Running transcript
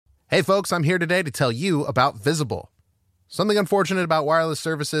Hey folks, I'm here today to tell you about Visible. Something unfortunate about wireless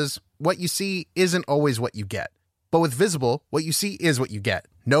services, what you see isn't always what you get. But with Visible, what you see is what you get.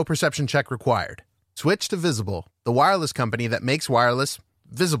 No perception check required. Switch to Visible, the wireless company that makes wireless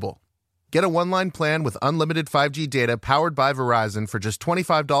visible. Get a one-line plan with unlimited 5G data powered by Verizon for just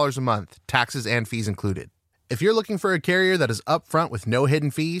 $25 a month, taxes and fees included. If you're looking for a carrier that is upfront with no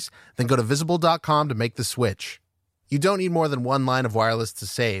hidden fees, then go to Visible.com to make the switch. You don't need more than one line of wireless to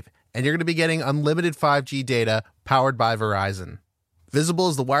save, and you're going to be getting unlimited 5G data powered by Verizon. Visible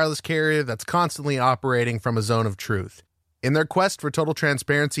is the wireless carrier that's constantly operating from a zone of truth. In their quest for total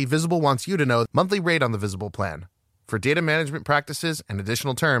transparency, Visible wants you to know the monthly rate on the Visible plan. For data management practices and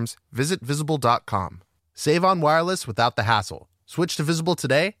additional terms, visit Visible.com. Save on wireless without the hassle. Switch to Visible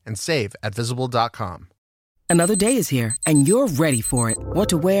today and save at Visible.com. Another day is here, and you're ready for it. What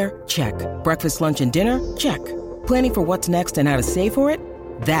to wear? Check. Breakfast, lunch, and dinner? Check. Planning for what's next and how to save for it?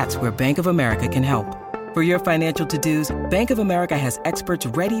 That's where Bank of America can help. For your financial to-dos, Bank of America has experts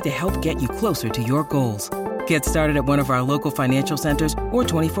ready to help get you closer to your goals. Get started at one of our local financial centers or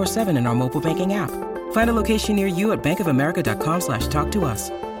 24/7 in our mobile banking app. Find a location near you at bankofamerica.com/talktous.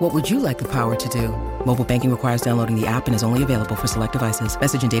 What would you like the power to do? Mobile banking requires downloading the app and is only available for select devices.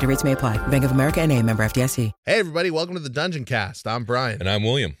 Message and data rates may apply. Bank of America N.A., member FDIC. Hey everybody, welcome to the Dungeon Cast. I'm Brian. And I'm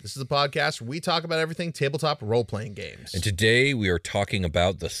William. This is a podcast where we talk about everything tabletop role-playing games. And today we are talking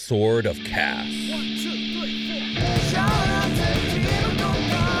about the Sword of Kas. 1, 2, 3, 4. Shout out to you,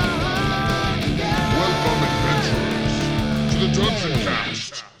 Welcome, adventurers, to the Dungeon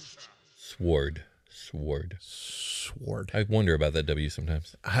Cast. Sword. I wonder about that W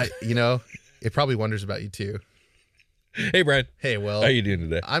sometimes. It probably wonders about you too. Hey, Brian. Hey, Will. How you doing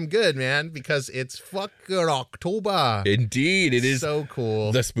today? I'm good, man, because it's fucking October. Indeed, it is so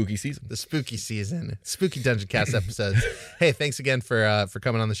cool. the spooky season. The spooky season. Spooky Dungeon Cast episodes. Hey, thanks again for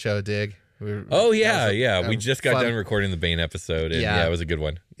coming on the show, Dig. We just got done recording the Bane episode, and it was a good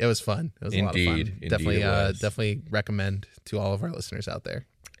one. It was fun. It was a lot of fun. Definitely recommend to all of our listeners out there.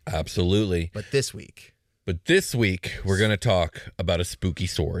 Absolutely. But this week, we're going to talk about a spooky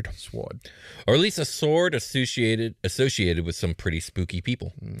sword. Or at least a sword associated with some pretty spooky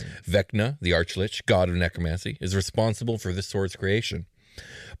people. Vecna, the Archlich, god of necromancy, is responsible for this sword's creation.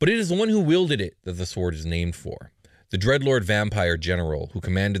 But it is the one who wielded it that the sword is named for. The Dreadlord vampire general who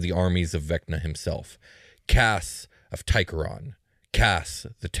commanded the armies of Vecna himself. Kas of Tycheron. Kas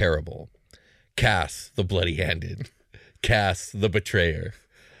the Terrible. Kas the Bloody-Handed. Kas the Betrayer.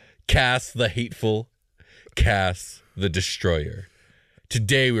 Kas the Hateful. Kas the Destroyer.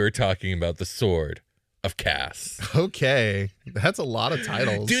 Today we were talking about the Sword of Kas. Okay, that's a lot of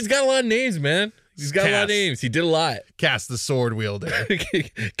titles. Dude's got a lot of names, man. He's got a lot of names. He did a lot. Kas the sword wielder.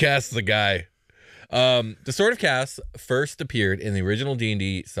 Kas the guy. The Sword of Kas first appeared in the original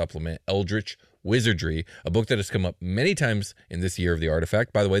D&D supplement, Eldritch Wizardry, a book that has come up many times in this year of the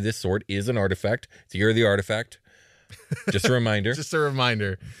artifact. By the way, this sword is an artifact. It's the year of the artifact. Just a reminder. Just a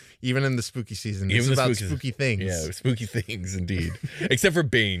reminder. Even in the spooky season. It's about spooky things. Yeah, spooky things, indeed. Except for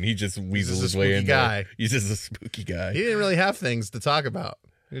Bane. He just weasels his way in there. He's just a spooky guy. He didn't really have things to talk about.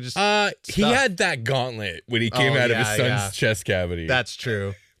 He had that gauntlet when he came out of his son's chest cavity. That's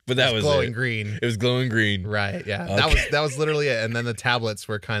true. But that was glowing green. It was glowing green. Right, yeah. Okay. That was literally it. And then the tablets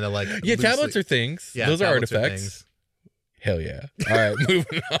were kind of like tablets are things. Yeah, those are artifacts. Hell yeah. All right,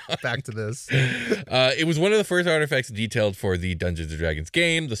 moving on. Back to this. It was one of the first artifacts detailed for the Dungeons & Dragons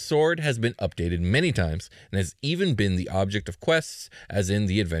game. The sword has been updated many times and has even been the object of quests, as in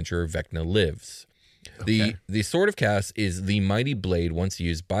The Adventurer Vecna Lives. Okay. The Sword of Kas is the mighty blade once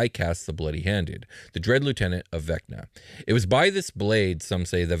used by Kas the Bloody-Handed, the Dread Lieutenant of Vecna. It was by this blade, some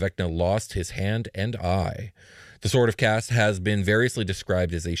say, that Vecna lost his hand and eye. The Sword of Kas has been variously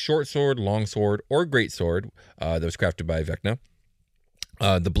described as a short sword, long sword, or great sword that was crafted by Vecna.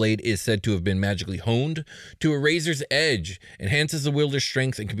 The blade is said to have been magically honed to a razor's edge, enhances the wielder's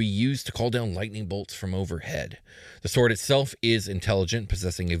strength, and can be used to call down lightning bolts from overhead. The sword itself is intelligent,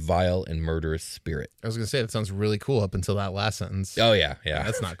 possessing a vile and murderous spirit. I was going to say, that sounds really cool up until that last sentence. Oh, yeah.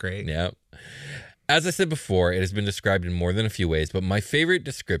 That's not great. Yeah. As I said before, it has been described in more than a few ways, but my favorite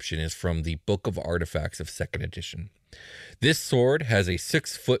description is from the Book of Artifacts of 2nd edition. This sword has a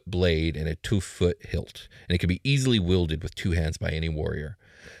 6-foot blade and a 2-foot hilt, and it can be easily wielded with 2 hands by any warrior.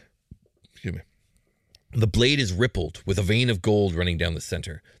 Excuse me. The blade is rippled with a vein of gold running down the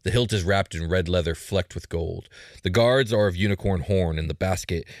center. The hilt is wrapped in red leather flecked with gold. The guards are of unicorn horn, and the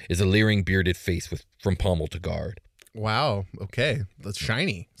basket is a leering bearded face from pommel to guard. Wow. Okay. That's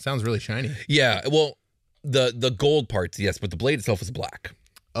shiny. Sounds really shiny. Yeah. Well, the gold parts, yes, but the blade itself is black.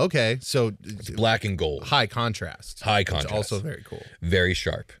 Okay. So it's black and gold. High contrast. High contrast. Which also very cool. Very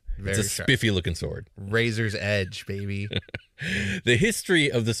sharp. Very it's a sharp. spiffy looking sword. Razor's edge, baby. The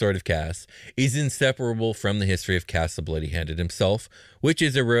history of the Sword of Kas is inseparable from the history of Kas the Bloody-Handed himself, which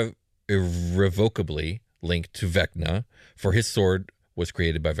is irrevocably linked to Vecna, for his sword was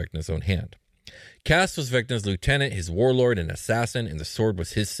created by Vecna's own hand. Kas was Vecna's lieutenant, his warlord and assassin, and the sword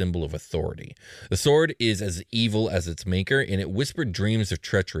was his symbol of authority. The sword is as evil as its maker, and it whispered dreams of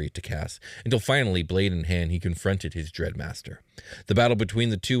treachery to Kas, until finally, blade in hand, he confronted his dread master. The battle between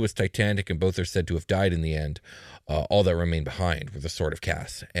the two was titanic, and both are said to have died in the end. All that remained behind were the Sword of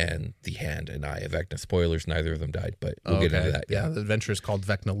Kas and the hand and eye of Vecna. Spoilers, neither of them died, but we'll get into that. Yeah, the adventure is called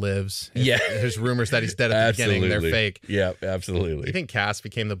Vecna Lives. Yeah. There's rumors that he's dead at the beginning. They're fake. Yeah, You absolutely. think Kas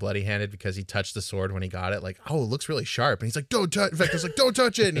became the bloody-handed because he touched the sword when he got it? Like, oh, it looks really sharp. And he's like, don't touch. Vecna's like, don't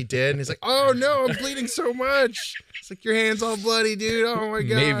touch it. And he did. And he's like, oh, no, I'm bleeding so much. It's like, your hand's all bloody, dude. Oh, my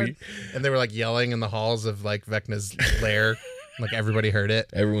God. Maybe. And they were like yelling in the halls of like Vecna's lair. Like everybody heard it.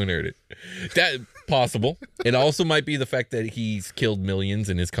 Everyone heard it. That possible. It also might be the fact that he's killed millions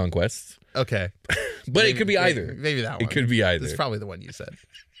in his conquests. Okay. But it could be either. Maybe that one. It could be either. It's probably the one you said.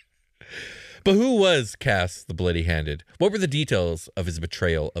 But who was Kas the Bloody-Handed? What were the details of his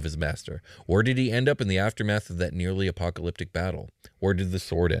betrayal of his master? Where did he end up in the aftermath of that nearly apocalyptic battle? Where did the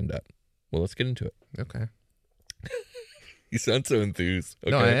sword end up? Well, let's get into it. Okay. You sound so enthused.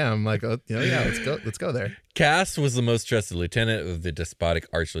 Okay. No, I am. Like, oh, yeah, let's go there. Kas was the most trusted lieutenant of the despotic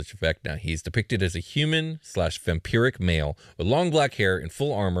Archlich Vecna. He's depicted as a human/vampiric male with long black hair and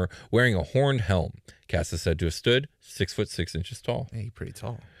full armor, wearing a horned helm. Kas is said to have stood 6'6" tall. Hey, pretty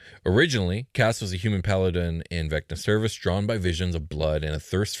tall. Originally, Kas was a human paladin in Vecna's service, drawn by visions of blood and a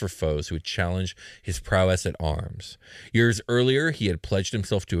thirst for foes who would challenge his prowess at arms. Years earlier, he had pledged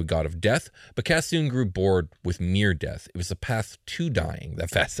himself to a god of death, but Kas soon grew bored with mere death. It was the path to dying that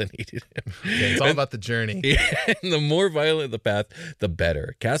fascinated him. Okay, it's all about the journey. And the more violent the path, the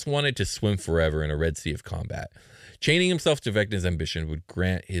better. Kas wanted to swim forever in a red sea of combat. Chaining himself to Vecna's ambition would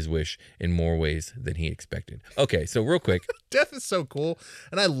grant his wish in more ways than he expected. Okay, so real quick. Death is so cool,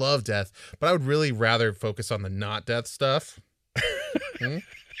 and I love death, but I would really rather focus on the not death stuff.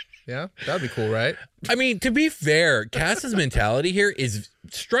 Yeah, that'd be cool, right? I mean, to be fair, Kas's mentality here is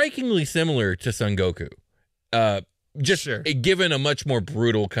strikingly similar to Son Goku. Just Sure. given a much more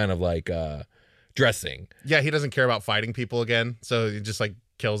brutal kind of like dressing. Yeah, he doesn't care about fighting people again, so he just like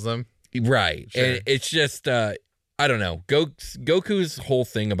kills them. Right. Sure. And it's just, I don't know. Goku's whole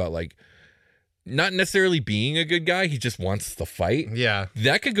thing about like not necessarily being a good guy, he just wants to fight. Yeah.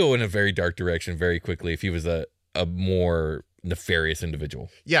 That could go in a very dark direction very quickly if he was a more nefarious individual.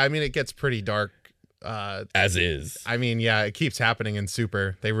 Yeah, I mean, it gets pretty dark. As is. I mean, yeah, it keeps happening in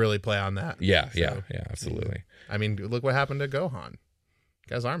Super. They really play on that. Yeah, So, yeah, absolutely. I mean, look what happened to Gohan.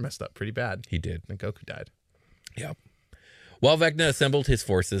 Guy's arm messed up pretty bad. He did. And Goku died. Yep. While Vecna assembled his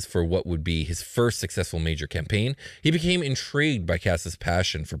forces for what would be his first successful major campaign, he became intrigued by Kas's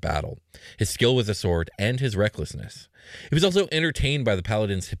passion for battle, his skill with the sword, and his recklessness. He was also entertained by the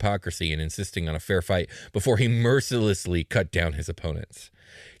paladin's hypocrisy in insisting on a fair fight before he mercilessly cut down his opponents.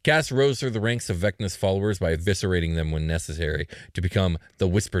 Kas rose through the ranks of Vecna's followers by eviscerating them when necessary to become the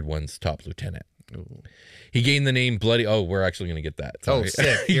Whispered One's top lieutenant. Ooh. He gained the name Bloody... Oh, we're actually going to get that. Sorry. Oh,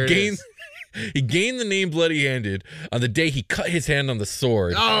 sick. Here it is. He gained the name Bloody-Handed on the day he cut his hand on the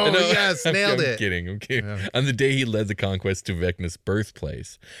sword. Oh, No, yes, nailed I'm it. I'm kidding. Yeah. On the day he led the conquest to Vecna's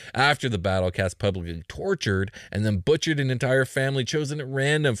birthplace. After the battle, Kas publicly tortured and then butchered an entire family chosen at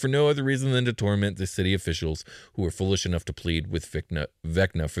random for no other reason than to torment the city officials who were foolish enough to plead with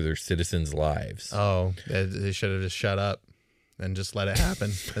Vecna for their citizens' lives. Oh, they should have just shut up and just let it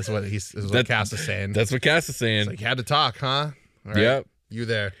happen. That's what Kas is saying. That's what Kas is saying. It's like, you had to talk, huh? All right. Yep. You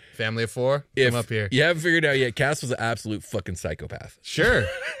there. Family of four? If Come up here. you haven't figured it out yet, Kas was an absolute fucking psychopath. Sure.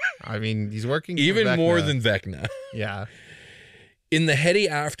 I mean, he's working for Even Vecna. more than Vecna. Yeah. In the heady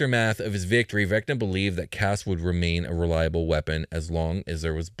aftermath of his victory, Vecna believed that Kas would remain a reliable weapon as long as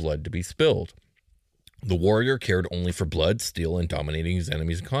there was blood to be spilled. The warrior cared only for blood, steel, and dominating his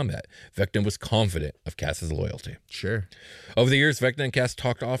enemies in combat. Vecna was confident of Kas's loyalty. Sure. Over the years, Vecna and Kas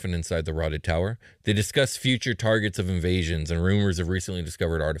talked often inside the rotted tower. They discussed future targets of invasions and rumors of recently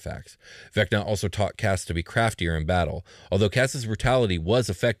discovered artifacts. Vecna also taught Kas to be craftier in battle. Although Kas's brutality was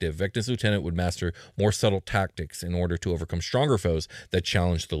effective, Vecna's lieutenant would master more subtle tactics in order to overcome stronger foes that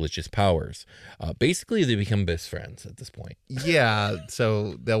challenged the Lich's powers. Basically, they become best friends at this point. Yeah.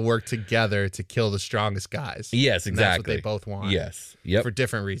 So they'll work together to kill the strongest guys. Yes, And that's what exactly. they both want. Yes. Yep. For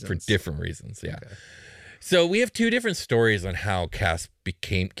different reasons. For different reasons, yeah. Okay. So we have two different stories on how Kas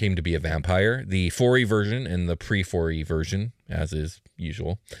came to be a vampire. The 4E version and the pre-4E version, as is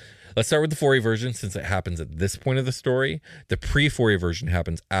usual. Let's start with the Fourier version since it happens at this point of the story. The pre-Fourier version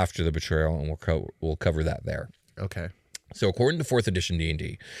happens after the betrayal, and we'll cover that there. Okay. So according to 4th edition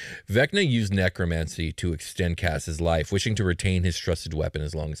D&D, Vecna used necromancy to extend Kas's life, wishing to retain his trusted weapon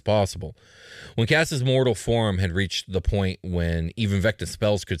as long as possible. When Kas's mortal form had reached the point when even Vecna's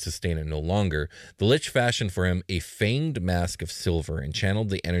spells could sustain it no longer, the Lich fashioned for him a fanged mask of silver and channeled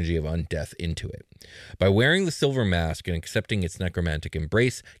the energy of undeath into it. By wearing the silver mask and accepting its necromantic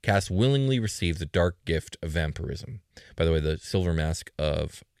embrace, Kas willingly received the dark gift of vampirism. By the way, the silver mask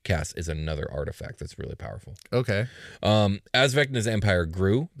of Kas is another artifact that's really powerful. Okay. As Vecna's empire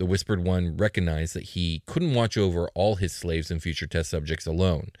grew, the Whispered One recognized that he couldn't watch over all his slaves and future test subjects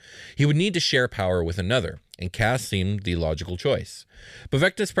alone. He would need to share power with another, and Kas seemed the logical choice. But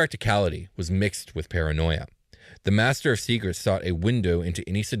Vecna's practicality was mixed with paranoia. The Master of Secrets sought a window into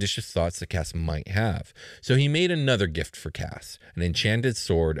any seditious thoughts that Kas might have, so he made another gift for Kas, an enchanted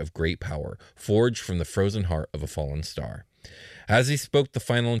sword of great power, forged from the frozen heart of a fallen star. As he spoke the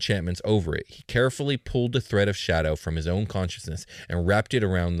final enchantments over it, he carefully pulled a thread of shadow from his own consciousness and wrapped it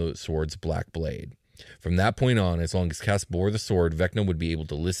around the sword's black blade. From that point on, as long as Kas bore the sword, Vecna would be able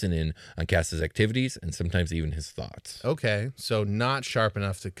to listen in on Kas's activities and sometimes even his thoughts. Okay, so not sharp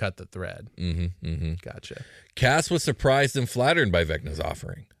enough to cut the thread. Gotcha. Kas was surprised and flattered by Vecna's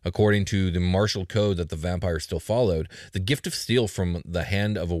offering. According to the martial code that the vampire still followed, the gift of steel from the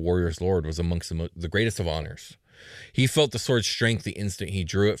hand of a warrior's lord was amongst the greatest of honors. He felt the sword's strength the instant he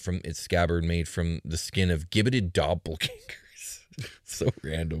drew it from its scabbard made from the skin of gibbeted doppelgangers. So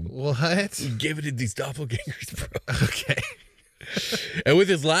random. What? He gibbeted these doppelgangers, bro. Okay. And with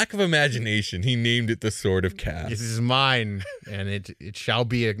his lack of imagination, he named it the Sword of Kas. This is mine, and it shall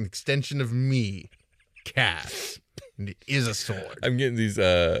be an extension of me, Kas. And it is a sword. I'm getting these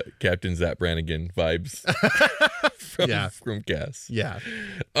Captain Zap Brannigan vibes from Kas. Yeah.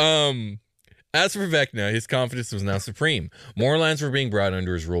 As for Vecna, his confidence was now supreme. More lands were being brought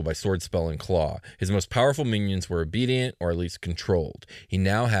under his rule by Sword, Spell, and Claw. His most powerful minions were obedient, or at least controlled. He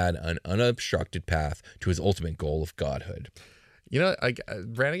now had an unobstructed path to his ultimate goal of godhood. You know,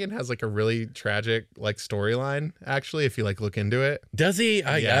 Brannigan has like a really tragic like storyline. Actually, if you like look into it, does he?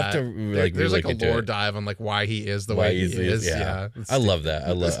 I have to like. There's like a into lore it. dive on like why he is the way he is. Yeah, I love that.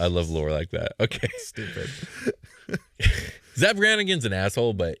 I love lore like that. Okay, stupid. Zap Brannigan's an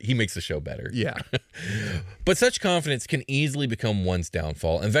asshole, but he makes the show better. Yeah. But such confidence can easily become one's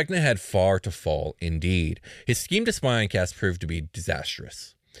downfall, and Vecna had far to fall indeed. His scheme to spy on Kas proved to be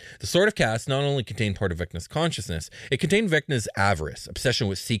disastrous. The Sword of Kas not only contained part of Vecna's consciousness, it contained Vecna's avarice, obsession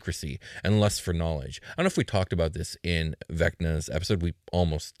with secrecy, and lust for knowledge. I don't know if we talked about this in Vecna's episode. We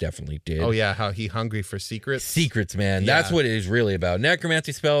almost definitely did. Oh, yeah, how he hungry for secrets. Secrets, man. Yeah. That's what it is really about.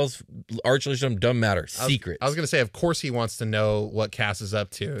 Necromancy spells, archery, doesn't matter. Secrets. I was going to say, of course he wants to know what Kas is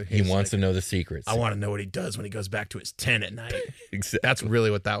up to. He wants to know the secrets. I want to know what he does when he goes back to his tent at night. Exactly. That's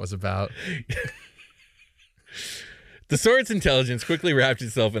really what that was about. The sword's intelligence quickly wrapped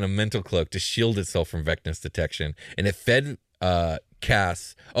itself in a mental cloak to shield itself from Vecna's detection, and it fed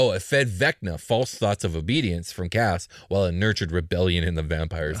Vecna false thoughts of obedience from Kas, while it nurtured rebellion in the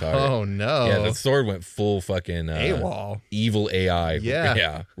vampire's heart. Oh no! Yeah, the sword went full fucking AWOL. Evil AI.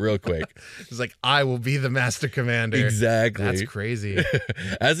 Yeah, real quick. It's like, I will be the master commander. Exactly. That's crazy.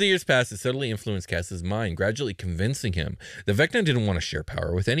 As the years passed, it subtly influenced Kas's mind, gradually convincing him that Vecna didn't want to share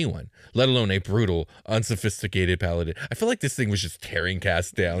power with anyone, let alone a brutal, unsophisticated paladin. I feel like this thing was just tearing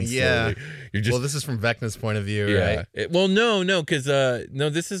Kas down. Yeah. Slowly. You're just, well, this is from Vecna's point of view, yeah. right? No, because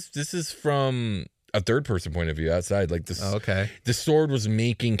this is from a third person point of view outside. Like this. Oh, okay. The sword was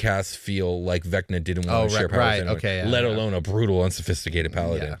making Kas feel like Vecna didn't want to share power with anyone, okay, let alone a brutal, unsophisticated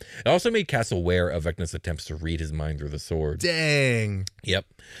paladin. Yeah. It also made Kas aware of Vecna's attempts to read his mind through the sword. Dang. Yep.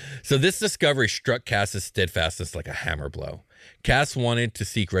 So this discovery struck Kas's steadfastness like a hammer blow. Kas wanted to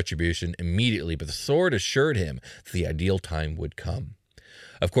seek retribution immediately, but the sword assured him that the ideal time would come.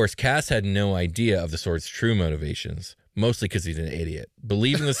 Of course, Kas had no idea of the sword's true motivations, mostly because he's an idiot.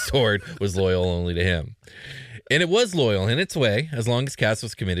 Believing the sword was loyal only to him. And it was loyal in its way, as long as Kas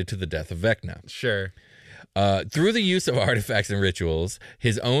was committed to the death of Vecna. Sure. Through the use of artifacts and rituals,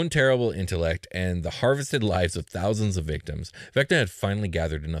 his own terrible intellect, and the harvested lives of thousands of victims, Vecna had finally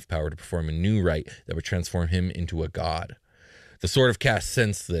gathered enough power to perform a new rite that would transform him into a god. The Sword of Kas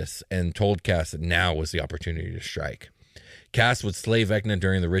sensed this and told Kas that now was the opportunity to strike. Kas would slay Vecna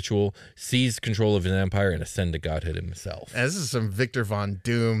during the ritual, seize control of his empire, and ascend to godhood himself. And this is some Victor Von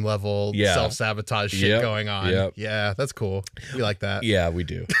Doom level self-sabotage shit going on. Yep. Yeah, that's cool. We like that. Yeah, we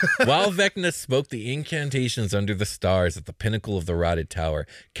do. While Vecna spoke the incantations under the stars at the pinnacle of the rotted tower,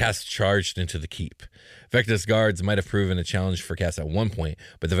 Kas charged into the keep. Vecna's guards might have proven a challenge for Kas at one point,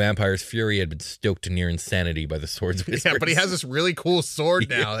 but the vampire's fury had been stoked to near insanity by the sword's whispers. Yeah, but he has this really cool sword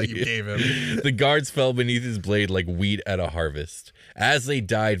now that you gave him. The guards fell beneath his blade like wheat at a harvest. As they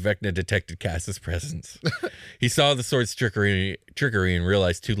died, Vecna detected Kas's presence. He saw the sword's trickery and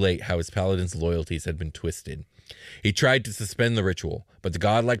realized too late how his paladin's loyalties had been twisted. He tried to suspend the ritual, but the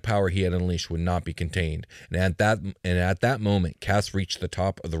godlike power he had unleashed would not be contained. And at that moment, Kas reached the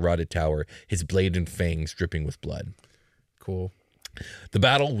top of the rotted tower, his blade and fangs dripping with blood. Cool. The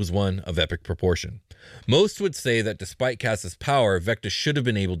battle was one of epic proportion. Most would say that despite Kas's power, Vecna should have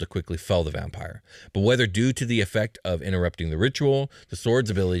been able to quickly fell the vampire. But whether due to the effect of interrupting the ritual, the sword's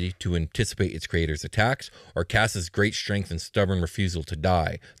ability to anticipate its creator's attacks, or Kas's great strength and stubborn refusal to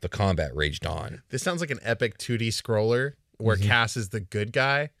die, the combat raged on. This sounds like an epic 2D scroller where Kas is the good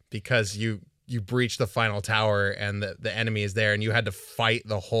guy because you breach the final tower and the enemy is there and you had to fight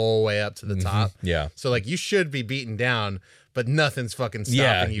the whole way up to the top. Yeah. So like you should be beaten down, but nothing's fucking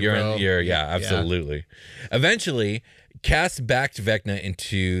stopping you, bro. Absolutely. Eventually, Kas backed Vecna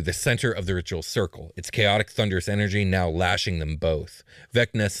into the center of the ritual circle, its chaotic thunderous energy now lashing them both.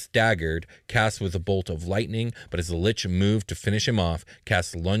 Vecna staggered, Kas with a bolt of lightning, but as the Lich moved to finish him off,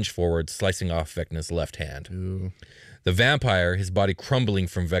 Kas lunged forward, slicing off Vecna's left hand. Ooh. The vampire, his body crumbling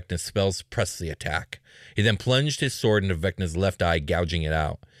from Vecna's spells, pressed the attack. He then plunged his sword into Vecna's left eye, gouging it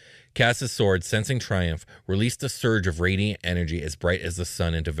out. Kas's sword, sensing triumph, released a surge of radiant energy as bright as the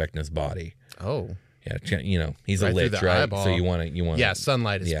sun into Vecna's body. Oh. Yeah, you know, he's Right a through lich, the right? eyeball. So you want to. Yeah,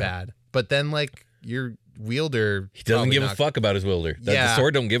 sunlight is bad. But then like your wielder, He doesn't give a fuck about his wielder. The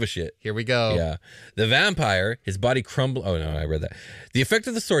sword don't give a shit. Here we go. Yeah. The vampire, his body crumbled. Oh, no, I read that. The effect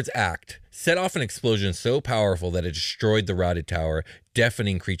of the sword's act set off an explosion so powerful that it destroyed the rotted tower,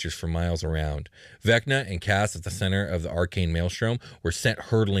 deafening creatures for miles around. Vecna and Kas at the center of the arcane maelstrom were sent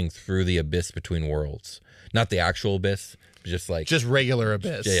hurtling through the abyss between worlds. Not the actual abyss, just regular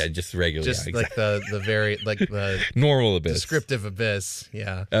abyss. Yeah, just regular. Just yeah, like the very like the normal abyss. descriptive abyss.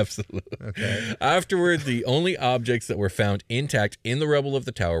 Yeah. Absolutely. Okay. Afterward, the only objects that were found intact in the rubble of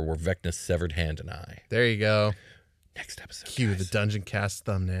the tower were Vecna's severed hand and eye. There you go. Next episode. Cue guys. the Dungeon Cast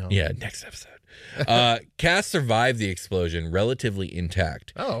thumbnail. Yeah, next episode. Kas survived the explosion relatively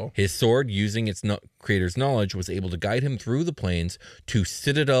intact. Oh. His sword, using its creator's knowledge, was able to guide him through the plains to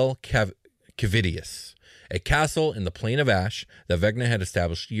Citadel Cavidius, a castle in the Plain of Ash that Vecna had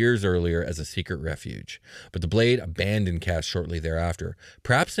established years earlier as a secret refuge. But the blade abandoned Kas shortly thereafter,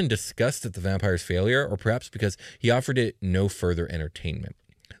 perhaps in disgust at the vampire's failure, or perhaps because he offered it no further entertainment.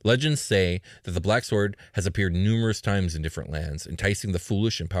 Legends say that the Black Sword has appeared numerous times in different lands, enticing the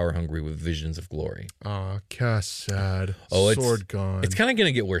foolish and power-hungry with visions of glory. Aw, Kas sad. Oh, Sword gone. It's kind of going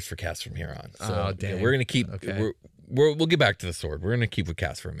to get worse for Kas from here on. So Oh, dang. we're going to keep... Okay. We'll get back to the sword. We're going to keep with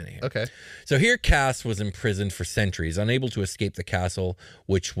Kas for a minute here. Okay. So here Kas was imprisoned for centuries, unable to escape the castle,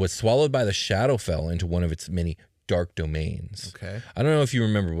 which was swallowed by the Shadowfell into one of its many dark domains. Okay. I don't know if you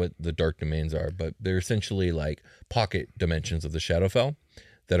remember what the dark domains are, but they're essentially like pocket dimensions of the Shadowfell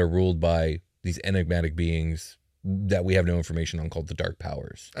that are ruled by these enigmatic beings that we have no information on, called the Dark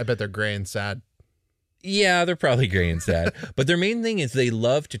Powers. I bet they're gray and sad. Yeah, they're probably gray and sad. But their main thing is they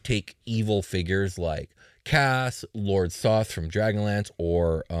love to take evil figures like Kas, Lord Soth from Dragonlance,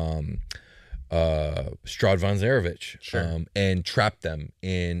 or Strahd von Zarevich, Sure. and trap them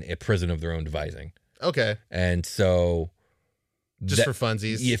in a prison of their own devising. Okay. And so... Just for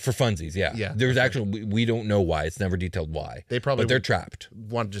funsies. Yeah, for funsies, yeah. Yeah, There's okay. actually... We don't know why. It's never detailed why. They probably But they're trapped.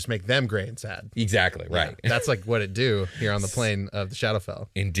 want to just make them gray and sad. Exactly, right. Yeah, that's like what it do here on the plane of the Shadowfell.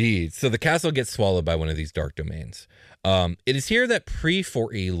 Indeed. So the castle gets swallowed by one of these dark domains. It is here that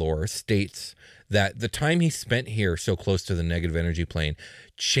pre-4E lore states that the time he spent here so close to the negative energy plane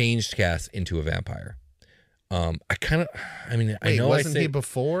changed Kas into a vampire. I Wait, know wasn't he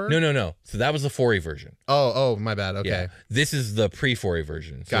before? No. So that was the 4E version. Oh, my bad. Okay. Yeah. This is the pre-4E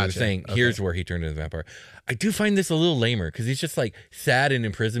version. So Gotcha. they're saying, Okay. here's where he turned into a vampire. I do find this a little lamer because he's just like sad and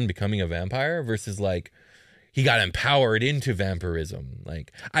in prison becoming a vampire versus like he got empowered into vampirism.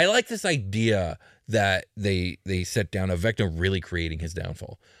 Like, I like this idea that they set down of Vecna really creating his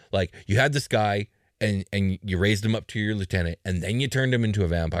downfall. Like, you had this guy and you raised him up to your lieutenant, and then you turned him into a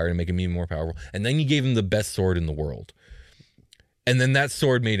vampire to make him even more powerful, and then you gave him the best sword in the world. And then that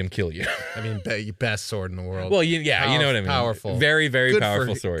sword made him kill you. I mean, best sword in the world. Well, yeah, you know what I mean. Powerful. Very, very Good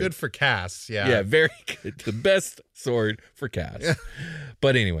powerful for, sword. Good for Kas, yeah. Yeah, very good. The best sword for Kas.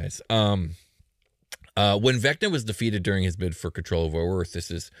 But anyways, when Vecna was defeated during his bid for control of Earth,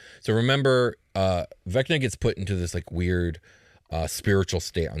 so remember, Vecna gets put into this like weird spiritual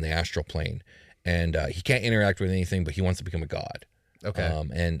state on the astral plane, and he can't interact with anything, but he wants to become a god. Okay.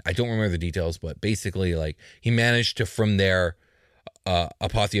 And I don't remember the details, but basically, like, he managed to, from there,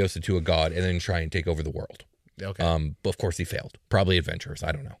 apotheose to a god and then try and take over the world. Okay. But of course he failed. Probably adventurous.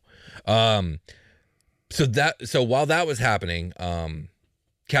 I don't know. So while that was happening,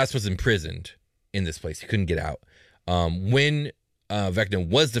 Kas was imprisoned in this place. He couldn't get out. When Vecna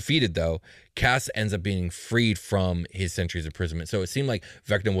was defeated, though, Kas ends up being freed from his centuries of imprisonment. So it seemed like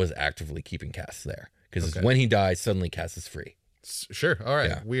Vecna was actively keeping Kas there, because when he dies, suddenly Kas is free. Sure. All right.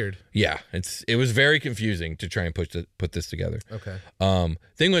 Yeah. Weird. Yeah, it was very confusing to try and put this together. Okay.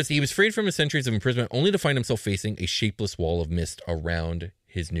 Thing was, he was freed from his centuries of imprisonment only to find himself facing a shapeless wall of mist around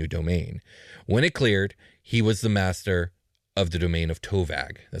his new domain. When it cleared, he was the master of the domain of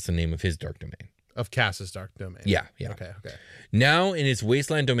Tovag. That's the name of his dark domain. Of Kas's dark domain. Yeah. Okay. Now, in his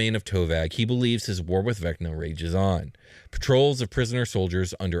wasteland domain of Tovag, he believes his war with Vecna rages on. Patrols of prisoner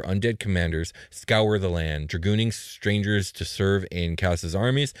soldiers under undead commanders scour the land, dragooning strangers to serve in Kas's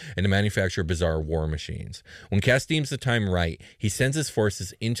armies and to manufacture bizarre war machines. When Kas deems the time right, he sends his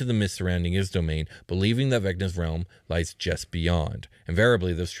forces into the mist surrounding his domain, believing that Vecna's realm lies just beyond.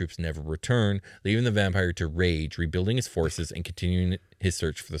 Invariably, those troops never return, leaving the vampire to rage, rebuilding his forces and continuing his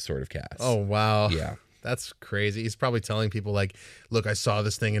search for the Sword of Kas. Oh, wow. Yeah. That's crazy. He's probably telling people like, look, I saw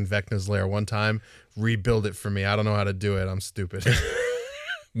this thing in Vecna's lair one time. Rebuild it for me. I don't know how to do it. I'm stupid.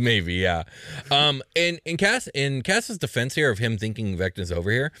 Maybe, yeah. And in Kas's defense here of him thinking Vecna's over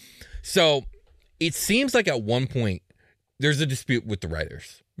here, so it seems like at one point there's a dispute with the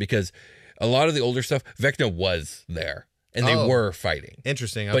writers, because a lot of the older stuff, Vecna was there and they were fighting.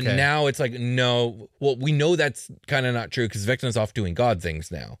 Interesting. Okay. But now it's like, no, well, we know that's kind of not true, because Vecna's off doing god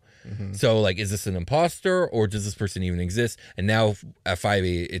things now. Mm-hmm. So, like, is this an imposter, or does this person even exist? And now at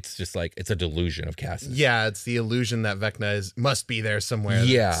 5e, it's just like, it's a delusion of Kas's. Yeah, it's the illusion that Vecna must be there somewhere.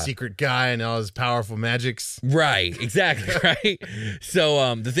 Yeah. Secret guy and all his powerful magics. Right, exactly, right?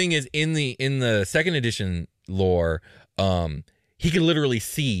 So the thing is, in the second edition lore, he can literally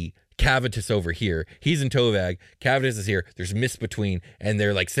see Cavitus over here. He's in Tovag. Cavitus is here. There's mist between, and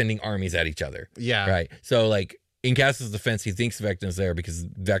they're like sending armies at each other. Yeah. Right. So like in Kas's defense, he thinks Vecna's there because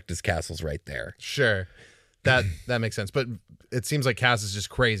Vecna's castle's right there. Sure. That makes sense. But it seems like Kas is just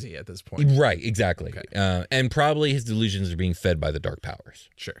crazy at this point. Right. Exactly. Okay. And probably his delusions are being fed by the dark powers.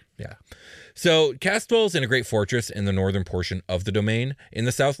 Sure. Yeah. So Kas dwells in a great fortress in the northern portion of the domain. In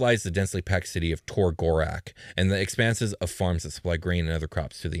the south lies the densely packed city of Tor Gorak and the expanses of farms that supply grain and other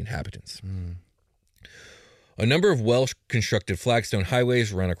crops to the inhabitants. A number of well-constructed flagstone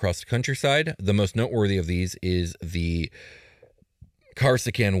highways run across the countryside. The most noteworthy of these is the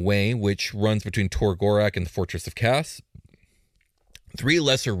Karsakan Way, which runs between Tor Gorak and the Fortress of Kas. 3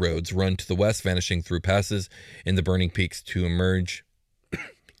 lesser roads run to the west, vanishing through passes in the burning peaks to emerge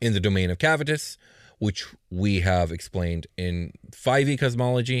in the domain of Cavitus, which we have explained in 5e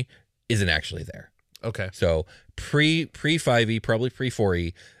cosmology isn't actually there. Okay. So pre 5e, probably pre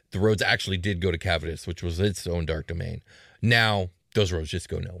 4e, the roads actually did go to Cavitus, which was its own dark domain. Now those roads just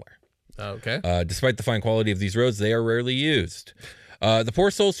go nowhere. Okay. Despite the fine quality of these roads, they are rarely used. The poor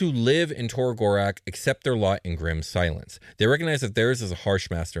souls who live in Tor Gorak accept their lot in grim silence. They recognize that theirs is a harsh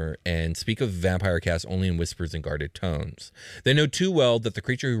master and speak of vampire Kas only in whispers and guarded tones. They know too well that the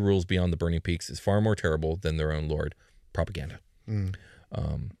creature who rules beyond the burning peaks is far more terrible than their own lord. Propaganda.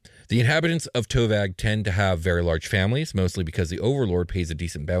 The inhabitants of Tovag tend to have very large families, mostly because the overlord pays a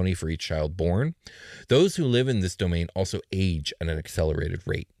decent bounty for each child born. Those who live in this domain also age at an accelerated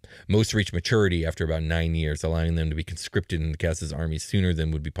rate. Most reach maturity after about 9 years, allowing them to be conscripted into Kas's army sooner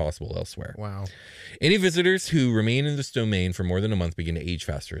than would be possible elsewhere. Wow. Any visitors who remain in this domain for more than a month begin to age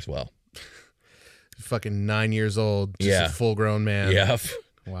faster as well. Fucking 9 years old, just a full-grown man. Yeah.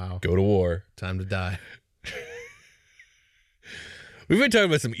 Wow. Go to war. Time to die. We've been talking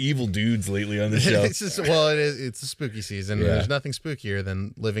about some evil dudes lately on the show. It's a spooky season. Yeah. There's nothing spookier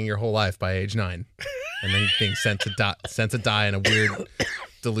than living your whole life by age 9 and then being sent to die in a weird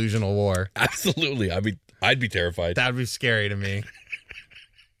delusional war. Absolutely. I mean, I'd be terrified. That'd be scary to me.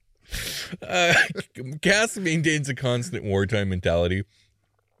 Kas maintains a constant wartime mentality,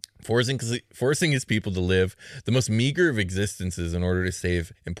 forcing his people to live the most meager of existences in order to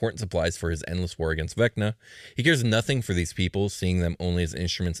save important supplies for his endless war against Vecna. He cares nothing for these people, seeing them only as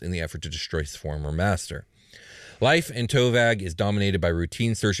instruments in the effort to destroy his former master. Life in Tovag is dominated by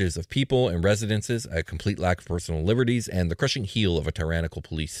routine searches of people and residences, a complete lack of personal liberties, and the crushing heel of a tyrannical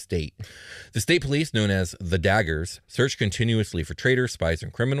police state. The state police, known as the Daggers, search continuously for traitors, spies,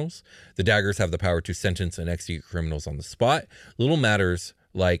 and criminals. The Daggers have the power to sentence and execute criminals on the spot. Little matters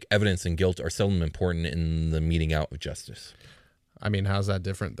like evidence and guilt are seldom important in the meting out of justice. I mean, how's that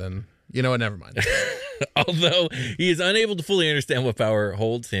different than... You know what? Never mind. Although he is unable to fully understand what power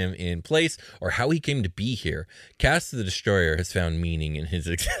holds him in place or how he came to be here, Kas the Destroyer has found meaning in his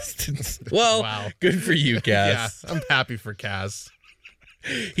existence. Well, Wow. Good for you, Kas. Yeah, I'm happy for Kas.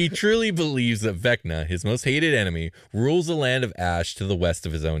 He truly believes that Vecna, his most hated enemy, rules the land of Ash to the west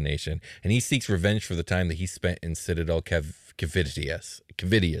of his own nation, and he seeks revenge for the time that he spent in Citadel Cavidius.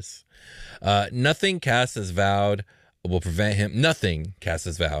 Nothing Kas has vowed will prevent him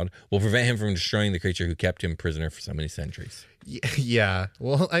from destroying the creature who kept him prisoner for so many centuries. Yeah.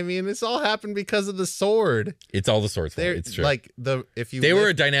 Well, I mean, this all happened because of the sword. It's all the sword's fault. They're It's true. like They were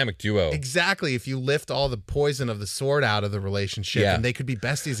a dynamic duo. Exactly. If you lift all the poison of the sword out of the relationship, Yeah. and they could be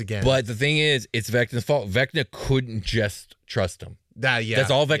besties again. But the thing is, it's Vecna's fault. Vecna couldn't just trust him. That's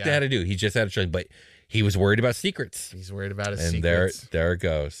all Vecna had to do. He just had to trust him. But he was worried about secrets. He's worried about his And secrets. there it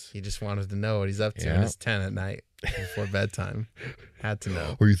goes. He just wanted to know what he's up to Yeah. in his tent at night before bedtime. Had to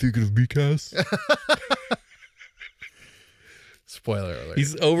know. Are you thinking of me, Kas? Spoiler alert.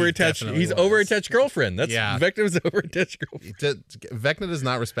 He's over-attached. definitely He's was. over-attached girlfriend. That's Yeah. Vecna's over-attached girlfriend. Vecna does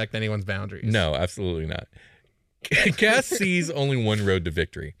not respect anyone's boundaries. No, absolutely not. Kas sees only one road to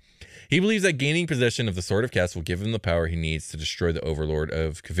victory. He believes that gaining possession of the Sword of Kas will give him the power he needs to destroy the Overlord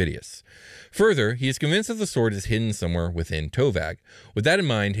of Cavidius. Further, he is convinced that the sword is hidden somewhere within Tovag. With that in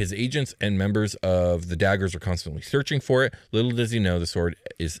mind, his agents and members of the Daggers are constantly searching for it. Little does he know the sword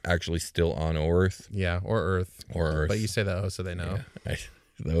is actually still on Earth. Yeah, or Earth. But you say that so they know.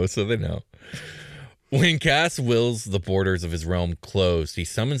 So they know. When Kas wills the borders of his realm closed, he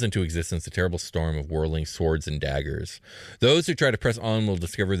summons into existence a terrible storm of whirling swords and daggers. Those who try to press on will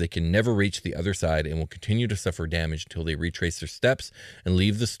discover they can never reach the other side and will continue to suffer damage until they retrace their steps and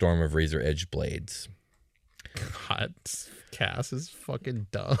leave the storm of razor-edged blades. God, Kas is fucking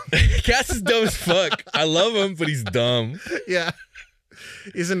dumb. Kas is dumb as fuck. I love him, but he's dumb. Yeah.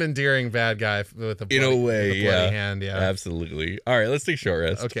 He's an endearing bad guy with a bloody, In a way, with a bloody hand. Yeah. Absolutely. All right, let's take a short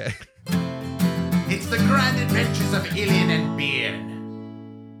rest. Okay. It's the grand adventures of Ilian and Beard.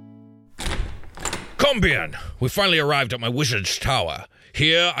 Come, Bien. We finally arrived at my wizard's tower.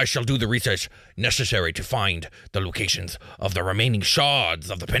 Here I shall do the research necessary to find the locations of the remaining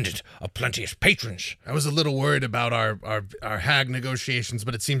shards of the pendant of plenteous patrons. I was a little worried about our hag negotiations,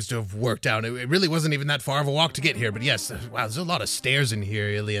 but it seems to have worked out. It really wasn't even that far of a walk to get here, but yes, wow, there's a lot of stairs in here,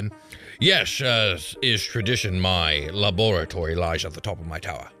 Ilian. Yes, as is tradition, my laboratory lies at the top of my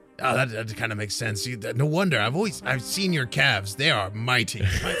tower. Oh, that kind of makes sense. No wonder. I've seen your calves. They are mighty,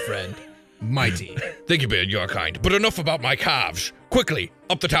 my friend. Mighty. Thank you, Bien, you are kind. But enough about my calves. Quickly,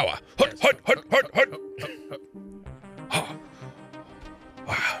 up the tower. Hut, hut, hut, hut, hut.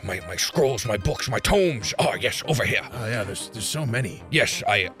 My scrolls, my books, my tomes. Oh, yes, over here. Oh, yeah, there's so many. Yes,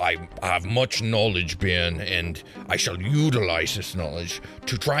 I have much knowledge, Ben, and I shall utilize this knowledge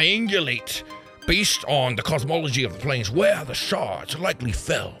to triangulate based on the cosmology of the planes where the shards likely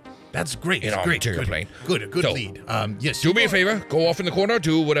fell. That's great. In our great. material plane. Good So, lead. Yes. Do me a favor, go off in the corner,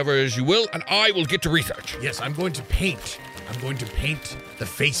 do whatever as you will, and I will get to research. Yes, I'm going to paint the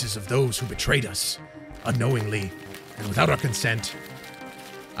faces of those who betrayed us unknowingly and without our consent.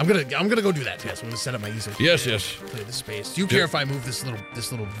 I'm gonna go do that. Yes, I'm gonna set up my easel. Yes. Clear the space. Do you care if I move this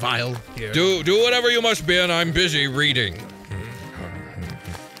little vial here? Do whatever you must, Ben. I'm busy reading.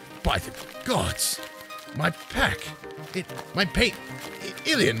 By the gods, my pack, my paint,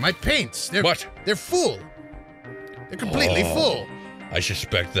 Ilian, my paints. They're full. They're completely full. I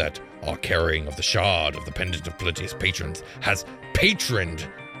suspect that our carrying of the shard of the pendant of plenteous patrons has patroned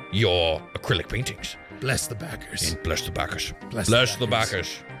your acrylic paintings. Bless the backers. And bless the backers. Bless the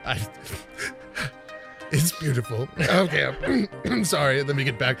backers. It's beautiful. Okay, I'm sorry. Let me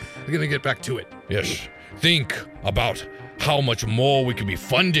get back. I'm gonna get back to it. Yes. Think about how much more we could be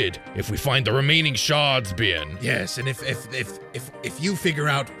funded if we find the remaining shards, Ben. Yes, and if you figure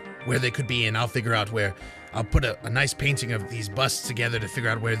out where they could be, and I'll figure out where. I'll put a nice painting of these busts together to figure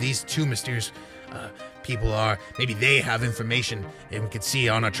out where these two mysterious people are. Maybe they have information, and we could see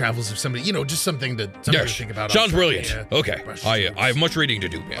on our travels if somebody, just something to think about. Sounds brilliant. Yeah. Okay. I have much reading to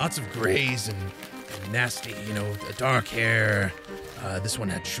do, Ben. Lots of grays and nasty, dark hair. This one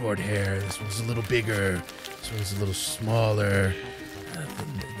had short hair. This one's a little bigger. This one's a little smaller.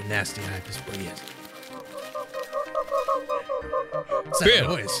 The nasty eye. Yes. What's that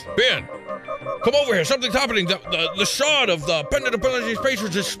noise? Ben, Come over here. Something's happening. The shard of the pendant abilities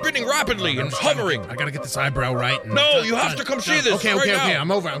patrons is spinning rapidly and hovering. I gotta get this eyebrow right. No, you have to come see this. Okay, right okay, now.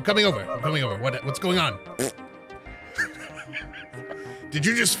 okay. I'm coming over. What's going on? Did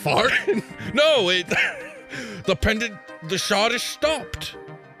you just fart? No, the pendant, the shard is stopped.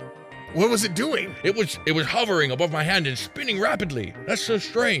 What was it doing? It was hovering above my hand and spinning rapidly. That's so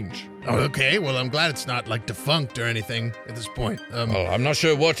strange. Oh, okay. Well, I'm glad it's not like defunct or anything at this point. I'm not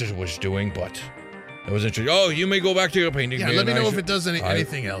sure what it was doing, but it was interesting. Oh, you may go back to your painting. Yeah, let me know if it does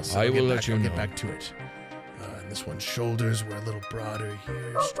anything else. I will let you know. I'll get back to it. And this one's shoulders were a little broader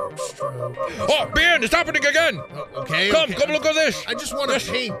here. Stroke. Oh, Ben, it's happening again. Oh, okay. Come look at this. I just want to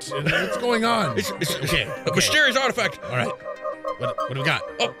paint. What's going on? It's okay. A mysterious artifact. All right. What do we got?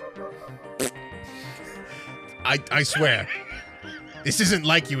 Oh. I swear, this isn't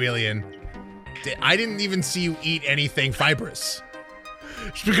like you, alien. I didn't even see you eat anything fibrous.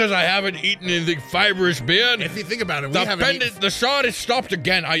 It's because I haven't eaten anything fibrous, Ben. If you think about it, the shard is stopped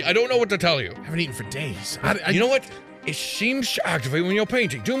again. I don't know what to tell you. I haven't eaten for days. You know what? It seems to activate when you're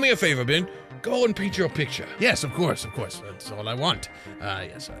painting. Do me a favor, Ben. Go and paint your picture. Yes, of course. That's all I want.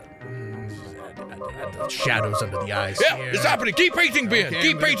 Yes. Add the shadows under the eyes. Yeah, here. it's happening. Keep painting, Ben. Okay,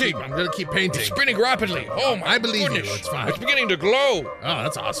 keep painting. I'm gonna keep painting. It's spinning rapidly. Oh my I believe goodness. you. It's fine. It's beginning to glow. Oh,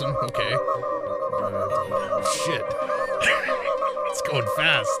 that's awesome. Okay. Shit. It's going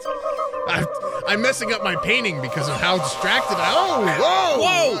fast. I'm messing up my painting because of how distracted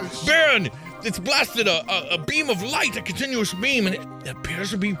Whoa, Ben! It's blasted a beam of light, a continuous beam, and it appears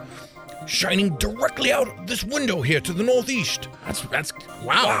to be shining directly out of this window here to the northeast. That's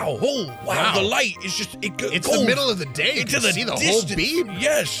wow. Wow. The light is just it's the middle of the day. Into you the see the distance. whole beam.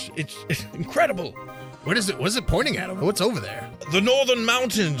 Yes, it's incredible. What is it? What is it pointing at? What's over there? The northern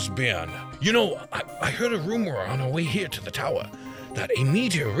mountains, Ben. You know, I heard a rumor on our way here to the tower that a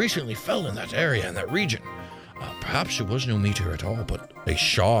meteor recently fell in that area, in that region. Perhaps it was no meteor at all, but a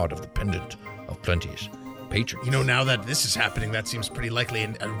shard of the pendant of plenty's patrons. You know, now that this is happening, that seems pretty likely.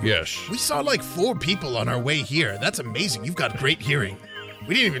 Yes. We saw like 4 people on our way here. That's amazing. You've got great hearing.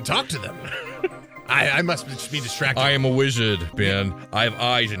 We didn't even talk to them. I must just be distracted. I am a wizard, Ben. I have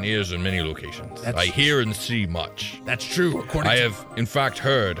eyes and ears in many locations. I hear and see much. That's true. I have, in fact,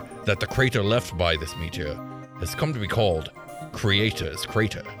 heard that the crater left by this meteor has come to be called Creator's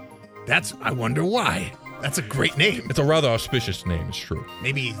Crater. I wonder why. That's a great name. It's a rather auspicious name, it's true.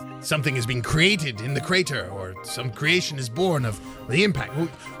 Maybe something is being created in the crater, or some creation is born of the impact.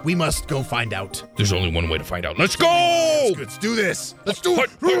 We must go find out. There's only one way to find out. Let's go! Let's do this. Let's do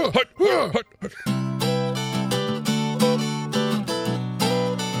it.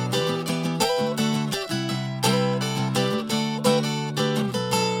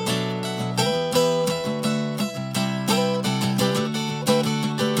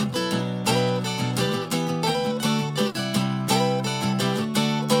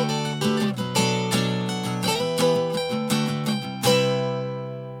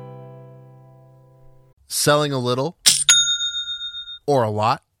 Selling a little or a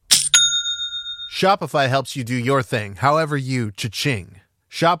lot? Shopify helps you do your thing, however you cha-ching.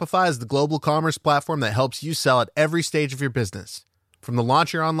 Shopify is the global commerce platform that helps you sell at every stage of your business. From the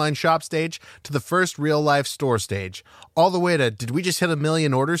launch your online shop stage to the first real-life store stage, all the way to did we just hit 1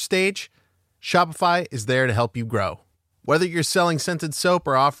 million orders stage? Shopify is there to help you grow. Whether you're selling scented soap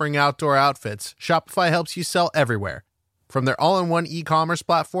or offering outdoor outfits, Shopify helps you sell everywhere. From their all-in-one e-commerce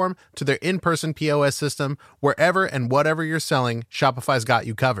platform to their in-person POS system, wherever and whatever you're selling, Shopify's got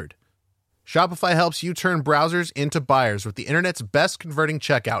you covered. Shopify helps you turn browsers into buyers with the internet's best converting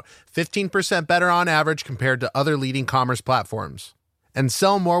checkout, 15% better on average compared to other leading commerce platforms. And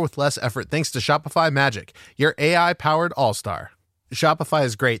sell more with less effort thanks to Shopify Magic, your AI-powered all-star. Shopify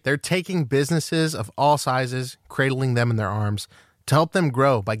is great. They're taking businesses of all sizes, cradling them in their arms, to help them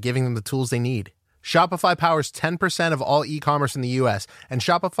grow by giving them the tools they need. Shopify powers 10% of all e-commerce in the U.S., and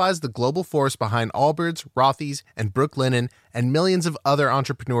Shopify's the global force behind Allbirds, Rothy's, and Brooklinen, and millions of other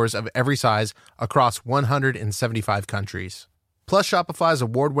entrepreneurs of every size across 175 countries. Plus, Shopify's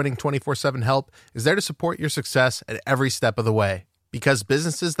award-winning 24/7 help is there to support your success at every step of the way. Because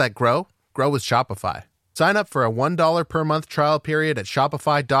businesses that grow, grow with Shopify. Sign up for a $1 per month trial period at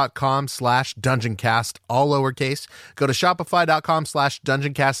shopify.com/dungeoncast, all lowercase. Go to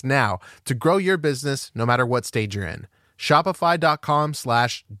shopify.com/dungeoncast now to grow your business no matter what stage you're in.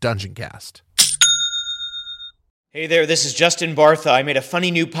 Shopify.com/dungeoncast. Hey there, this is Justin Bartha. I made a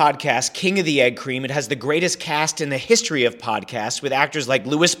funny new podcast, King of the Egg Cream. It has the greatest cast in the history of podcasts with actors like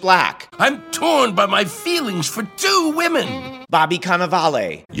Louis Black, I'm torn by my feelings for 2 women. Bobby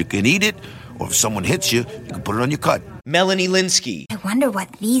Cannavale, You can eat it, or if someone hits you, you can put it on your cut. Melanie Linsky, I wonder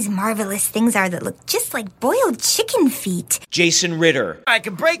what these marvelous things are that look just like boiled chicken feet. Jason Ritter, I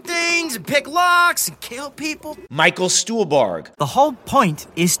can break things and pick locks and kill people. Michael Stuhlbarg, The whole point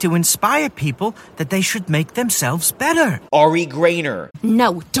is to inspire people that they should make themselves better. Ari Grainer,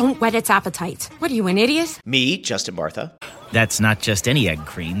 No, don't whet its appetite. What are you, an idiot? me, Justin Bartha, That's not just any egg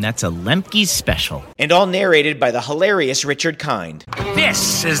cream, that's a Lemke's special. and all narrated by the hilarious Richard Kind.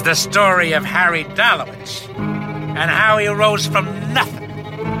 This is the story of Harry Dalowitz and how he rose from nothing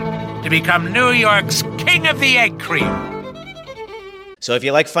to become New York's King of the Egg Cream. So if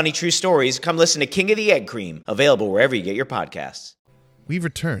you like funny true stories, come listen to King of the Egg Cream, available wherever you get your podcasts. We've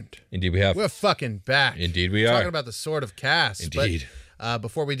returned. Indeed, we have. We're fucking back. Indeed, we We're are. talking about the Sword of Kas. Indeed. But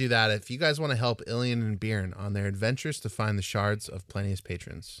before we do that, if you guys want to help Ilian and Bjorn on their adventures to find the shards of Plenteous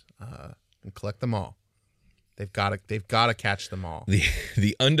patrons and collect them all, they've got to catch them all.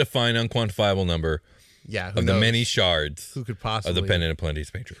 The undefined, unquantifiable number Yeah, of the many shards who could of possibly the Pendant of Plenteous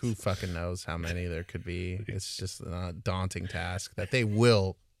patrons. Who fucking knows how many there could be? It's just a daunting task that they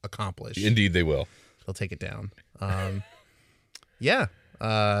will accomplish. Indeed, they will. They'll take it down. Yeah.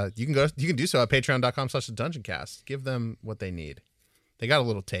 You can do so at patreon.com/thedungeoncast. Give them what they need. They got a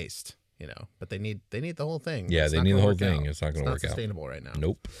little taste, but they need the whole thing. Yeah, It's they not need the gonna whole work thing. out. It's not going to work out. Sustainable right now.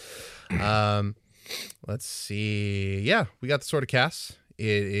 Nope. Let's see. Yeah, we got the Sword of Kas. It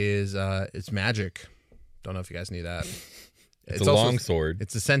is it's magic. Don't know if you guys knew that. It's a long sword.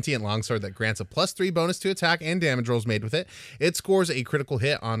 It's a sentient longsword that grants a +3 bonus to attack and damage rolls made with it. It scores a critical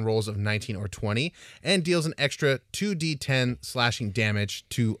hit on rolls of 19 or 20 and deals an extra 2d10 slashing damage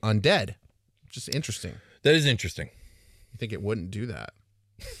to undead. Just interesting. That is interesting. You think it wouldn't do that?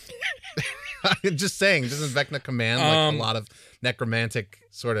 I'm just saying, doesn't Vecna command like a lot of necromantic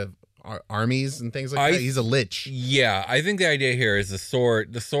sort of armies and things like that? He's a lich. Yeah, I think the idea here is the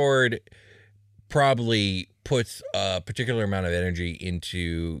sword probably puts a particular amount of energy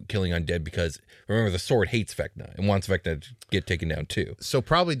into killing undead because remember the sword hates Vecna and wants Vecna to get taken down too. So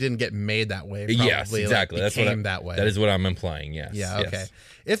probably didn't get made that way. Probably, yes, exactly. Like, became that way. That is what I'm implying. Yes. Yeah. Okay. Yes.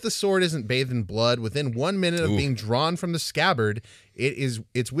 If the sword isn't bathed in blood within 1 minute of being drawn from the scabbard,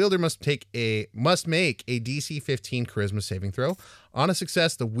 its wielder must make a DC 15 Charisma saving throw. On a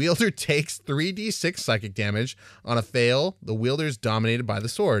success, the wielder takes 3d6 psychic damage. On a fail, the wielder is dominated by the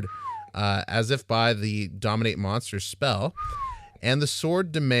sword, as if by the dominate monster spell. And the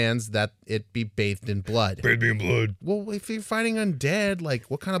sword demands that it be bathed in blood. Bathed in blood. Well, if you're fighting undead, like,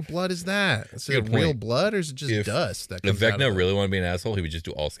 what kind of blood is that? Is it real blood or is it just dust? That if Vecna really wanted to be an asshole, he would just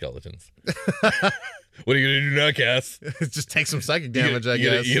do all skeletons. What are you going to do now, Cass? Just take some psychic damage, I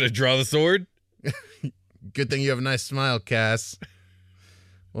guess. You going to draw the sword? Good thing you have a nice smile, Cass.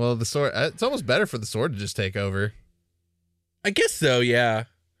 Well, the sword, it's almost better for the sword to just take over. I guess so, yeah.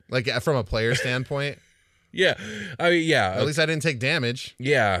 Like, from a player standpoint. Yeah, I mean, yeah. At least I didn't take damage.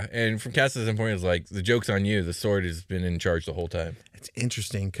 Yeah, and from Cass's standpoint, it's like the joke's on you. The sword has been in charge the whole time. It's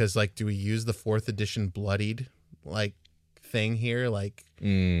interesting because, like, do we use the 4th edition bloodied like thing here? Like,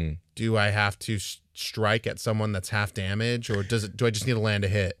 do I have to strike at someone that's half damage, or do I just need to land a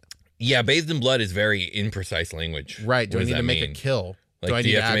hit? Yeah, bathed in blood is very imprecise language. Right. Do What I does need that to make mean? a kill? Like, do I do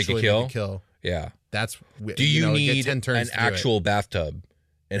need you have to make a actually kill? Yeah. That's. Do you need get 10 turns an actual bathtub?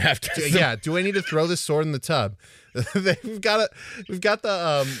 And have to yeah. Do I need to throw this sword in the tub? we've got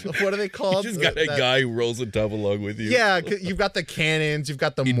the what are they called? You just got a guy who rolls a tub along with you. Yeah, you've got the cannons, you've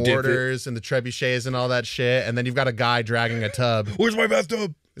got the mortars and the trebuchets and all that shit, and then you've got a guy dragging a tub. Where's my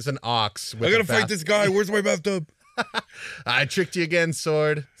bathtub? It's an ox. I gotta fight this guy. Where's my bathtub? I tricked you again,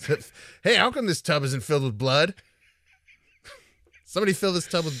 sword. Hey, how come this tub isn't filled with blood? Somebody fill this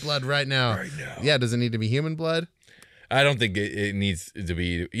tub with blood right now. Right now. Yeah, does it need to be human blood? I don't think it needs to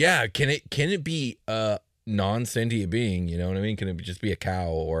be. Yeah, can it be a non-sentient being? You know what I mean? Can it just be a cow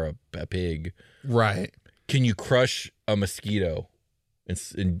or a pig? Right. Can you crush a mosquito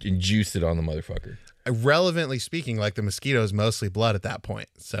and juice it on the motherfucker? Relevantly speaking, like the mosquito is mostly blood at that point.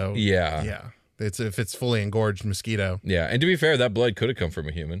 So yeah. If it's fully engorged mosquito. Yeah, and to be fair, that blood could have come from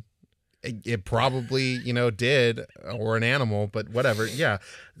a human. It probably, did, or an animal, but whatever. Yeah.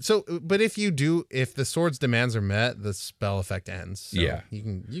 So, but if the sword's demands are met, the spell effect ends. So yeah. You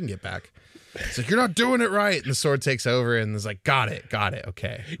can get back. It's like, you're not doing it right. And the sword takes over and is like, got it.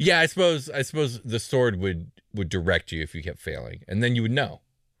 Okay. Yeah, I suppose the sword would direct you if you kept failing, and then you would know.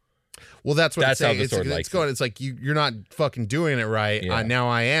 Well, that's what that's it's saying. how the sword likes it. It's like you're not fucking doing it right. Yeah. Now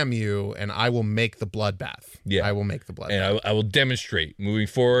I am you, and I will make the bloodbath. Yeah, I will make the bloodbath. And I will demonstrate moving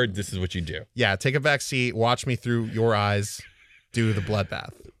forward. This is what you do. Yeah, take a back seat. Watch me through your eyes. do the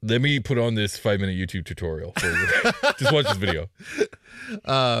bloodbath. Let me put on this 5-minute YouTube tutorial for you. Just watch this video.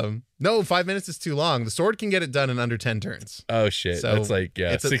 No, 5 minutes is too long. The sword can get it done in under 10 turns. Oh, shit. So that's like,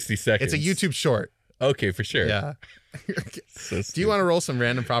 60 seconds. It's a YouTube short. Okay, for sure. Yeah. So do you want to roll some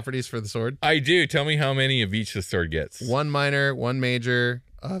random properties for the sword? I do. Tell me how many of each the sword gets. 1 minor, 1 major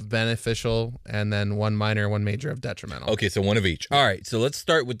of beneficial, and then 1 minor, 1 major of detrimental. Okay, so 1 of each. All right, so let's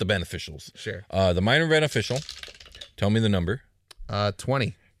start with the beneficials. Sure. The minor beneficial. Tell me the number.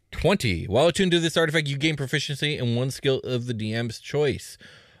 20. 20. While attuned to this artifact, you gain proficiency in 1 skill of the DM's choice.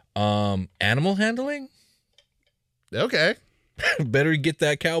 Animal handling? Okay. Better get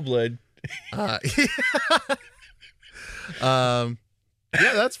that cow blood. Yeah,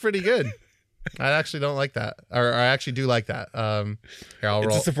 that's pretty good. I actually don't like that. Or I actually do like that. Here, I'll roll.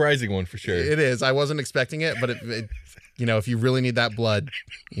 It's a surprising one for sure. It is. I wasn't expecting it, but it if you really need that blood,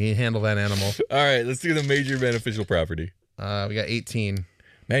 you need to handle that animal. All right, let's do the major beneficial property. We got 18.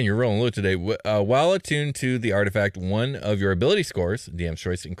 Man, you're rolling low today. While attuned to the artifact, 1 of your ability scores, DM's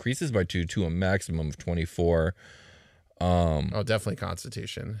choice, increases by 2 to a maximum of 24. Definitely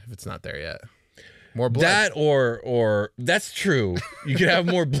Constitution, if it's not there yet. More blood. That or that's true. You can have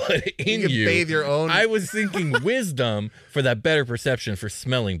more blood in you. You can bathe your own. I was thinking wisdom for that better perception for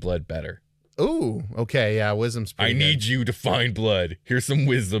smelling blood better. Ooh, okay, yeah, wisdom's pretty I need you to find blood. Here's some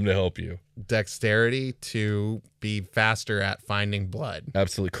wisdom to help you. Dexterity to be faster at finding blood.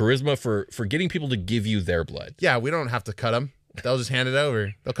 Absolutely. Charisma for getting people to give you their blood. Yeah, we don't have to cut them. They'll just hand it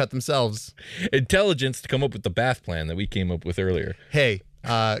over. They'll cut themselves. Intelligence to come up with the bath plan that we came up with earlier. Hey,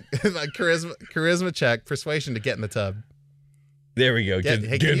 charisma check, persuasion to get in the tub. There we go. Get in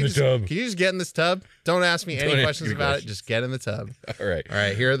the tub. Can you just get in this tub? Don't ask me any questions about it. Just get in the tub. All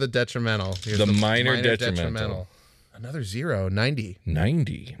right. Here are the detrimental. Here's the minor detrimental. Another 0, 90.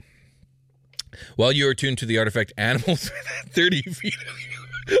 90. While you are tuned to the artifact, animals within 30 feet of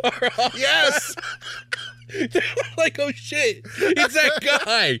you are off. Yes! They're like, oh shit, it's that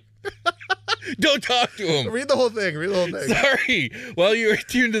guy. Don't talk to him. Read the whole thing. Sorry. While you are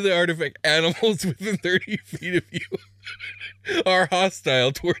tuned to the artifact, animals within 30 feet of you are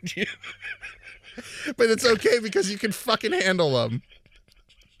hostile toward you. But it's okay because you can fucking handle them.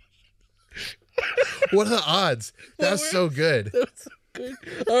 What are the odds? That's so good. That's so good.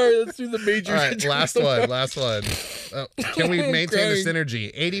 All right, let's do the major. All right, last one. Can we maintain the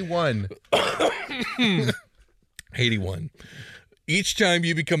synergy? 81. 81. Each time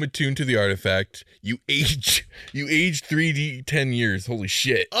you become attuned to the artifact, you age 3d10 years. Holy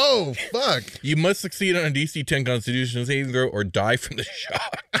shit. Oh, fuck. You must succeed on a DC 10 Constitution saving throw or die from the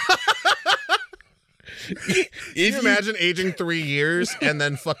shock. Can you imagine aging 3 years and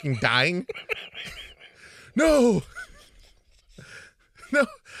then fucking dying? No,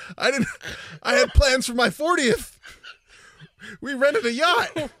 I didn't. I had plans for my 40th. We rented a yacht.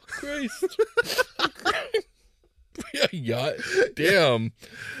 Oh, Christ. A yacht? Damn.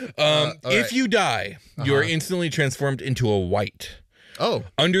 If you die, you are instantly transformed into a wight. Oh.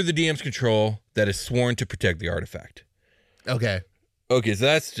 Under the DM's control that is sworn to protect the artifact. Okay, so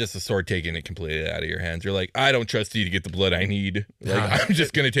that's just a sword taking it completely out of your hands. You're like, I don't trust you to get the blood I need. Like, I'm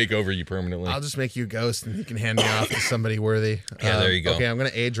just going to take over you permanently. I'll just make you a ghost and you can hand me off to somebody worthy. Yeah, there you go. Okay, I'm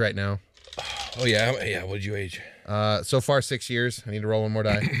going to age right now. Oh, yeah. What did you age? So far, 6 years. I need to roll one more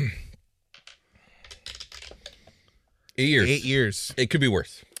die. 8 years. 8 years. It could be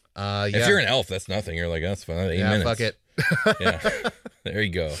worse. Yeah. If you're an elf, that's nothing. You're like, that's fine. 8 minutes. Fuck it. Yeah. There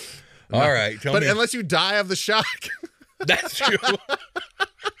you go. All right. Tell me. Unless you die of the shock. That's true.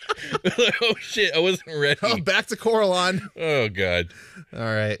 Oh, shit. I wasn't ready. Oh, back to Coralon. Oh, God. All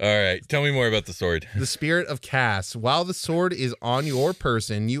right. Tell me more about the sword. The Sword of Kas. While the sword is on your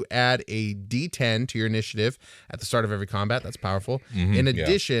person, you add a D10 to your initiative at the start of every combat. That's powerful. In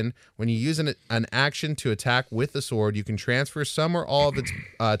addition, when you use an action to attack with the sword, you can transfer some or all of its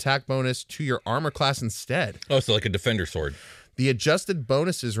attack bonus to your armor class instead. Oh, so like a defender sword. The adjusted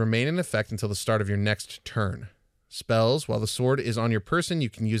bonuses remain in effect until the start of your next turn. Spells. While the sword is on your person, you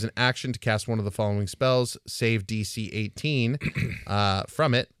can use an action to cast one of the following spells. Save DC 18.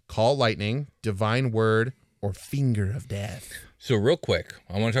 From it, Call Lightning, Divine Word, or Finger of Death. So real quick,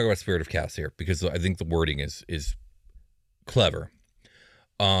 I want to talk about Sword of Kas here because I think the wording is clever.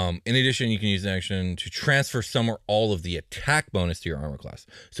 In addition, you can use an action to transfer some or all of the attack bonus to your armor class.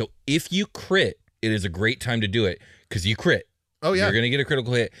 So if you crit, it is a great time to do it because you crit. Oh, yeah. You're going to get a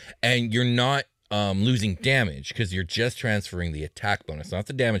critical hit, and you're not losing damage because you're just transferring the attack bonus, not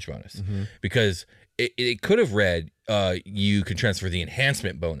the damage bonus. Because it could have read you can transfer the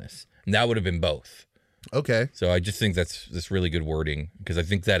enhancement bonus, and that would have been both. Okay. So I just think that's really good wording because I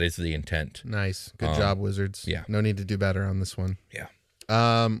think that is the intent. Nice. Good job, Wizards. Yeah. No need to do better on this one. Yeah.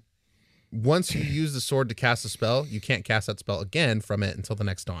 Once you use the sword to cast a spell, you can't cast that spell again from it until the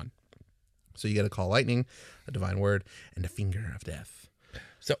next dawn. So you get a Call Lightning, a Divine Word, and a Finger of Death.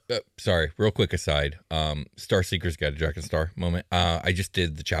 So, sorry, real quick aside. Star Seeker's got a Dragon Star moment. I just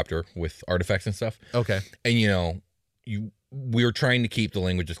did the chapter with artifacts and stuff. Okay. And, we were trying to keep the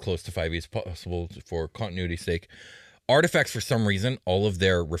language as close to 5e as possible for continuity's sake. Artifacts, for some reason, all of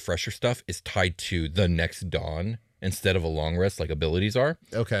their refresher stuff is tied to the next dawn instead of a long rest like abilities are.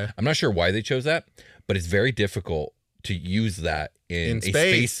 Okay. I'm not sure why they chose that, but it's very difficult to use that in a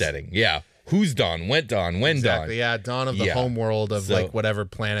space setting. Yeah. Who's dawn? When dawn? When dawn? Exactly. Yeah. Dawn of the home world of like whatever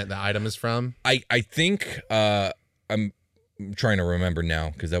planet the item is from. I think I'm trying to remember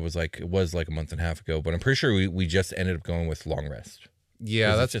now because it was like a month and a half ago, but I'm pretty sure we just ended up going with long rest.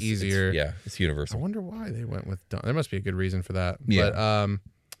 Yeah, that's easier. It's universal. I wonder why they went with dawn. There must be a good reason for that. Yeah. But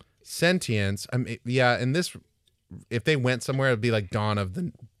sentience. I mean, yeah. And this, if they went somewhere, it'd be like dawn of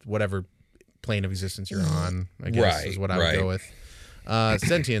the whatever plane of existence you're on. I guess is what I would go with.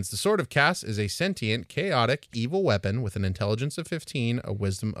 Sentience. The Sword of Kas is a sentient, chaotic, evil weapon with an intelligence of 15, a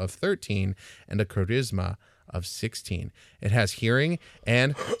wisdom of 13, and a charisma of 16. It has hearing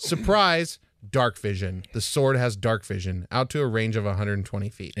and, surprise, dark vision. The sword has dark vision out to a range of 120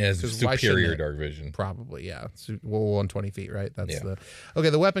 feet. It has superior dark vision. Probably, yeah. 120 feet, right?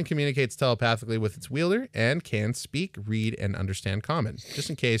 The weapon communicates telepathically with its wielder and can speak, read, and understand common. Just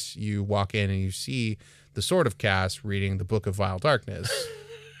in case you walk in and you see the Sword of Kas reading the Book of Vile Darkness,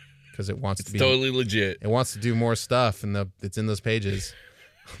 because it wants to be totally legit. It wants to do more stuff, and it's in those pages.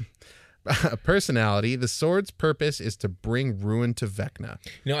 Personality. The sword's purpose is to bring ruin to Vecna.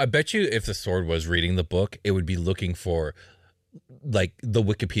 I bet you if the sword was reading the book, it would be looking for like the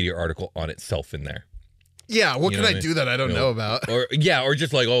Wikipedia article on itself in there. Yeah, what can I do that I don't know about? Or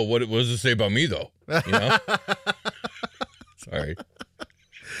just like, oh, what does it say about me though? Sorry.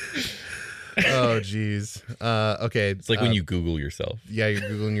 Oh, geez. Okay. It's like when you Google yourself. Yeah, you're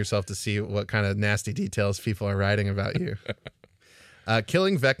Googling yourself to see what kind of nasty details people are writing about you.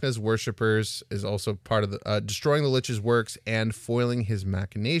 Killing Vecna's worshippers is also part of the destroying the Lich's works and foiling his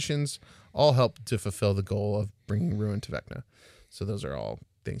machinations all help to fulfill the goal of bringing ruin to Vecna. So those are all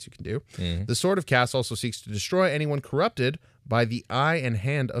things you can do. Mm. The Sword of Kas also seeks to destroy anyone corrupted by the eye and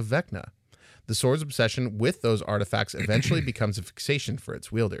hand of Vecna. The sword's obsession with those artifacts eventually becomes a fixation for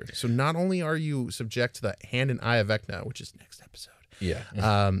its wielder. So not only are you subject to the hand and eye of Vecna, which is next episode,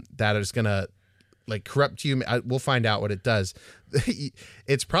 that is going to like corrupt you. We'll find out what it does.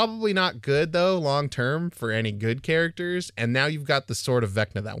 It's probably not good though long term for any good characters. And now you've got the Sword of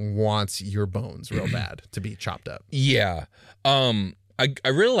Vecna that wants your bones real bad to be chopped up. Yeah. I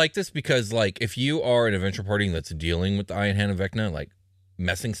really like this because like if you are an adventure party that's dealing with the Eye and Hand of Vecna, like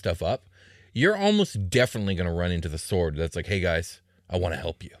messing stuff up, you're almost definitely going to run into the sword that's like, hey guys, I want to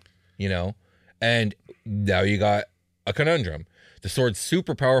help you, And now you got a conundrum. The sword's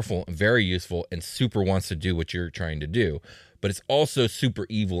super powerful and very useful and super wants to do what you're trying to do, but it's also super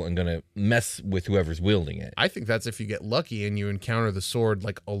evil and going to mess with whoever's wielding it. I think that's if you get lucky and you encounter the sword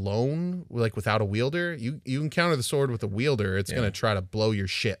like alone, like without a wielder. You encounter the sword with a wielder, it's going to try to blow your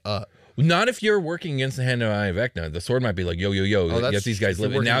shit up. Not if you're working against the hand of Eye of Vecna. The sword might be like, yo, get these guys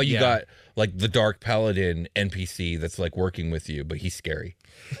living. Now you got like the Dark Paladin NPC that's like working with you, but he's scary.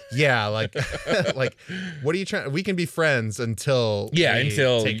 Yeah, like, like, what are you trying? We can be friends until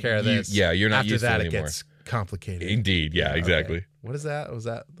take care of this. You're not After useful that, anymore. It gets complicated. Indeed, yeah, exactly. Okay. What is that? Was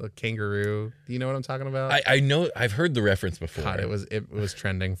that the kangaroo? Do you know what I'm talking about? I know. I've heard the reference before. God, it was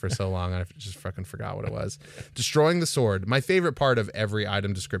trending for so long. I just fucking forgot what it was. Destroying the sword. My favorite part of every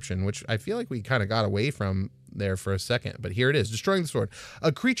item description, which I feel like we kind of got away from there for a second, but here it is. Destroying the sword.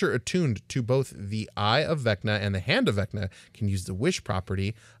 A creature attuned to both the Eye of Vecna and the Hand of Vecna can use the wish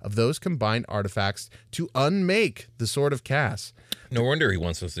property of those combined artifacts to unmake the Sword of Kas. No wonder he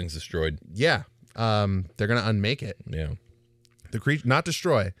wants those things destroyed. Yeah. They're going to unmake it. Yeah. The creature, not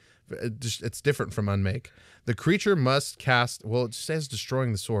destroy. It's different from unmake. The creature must cast, well, it says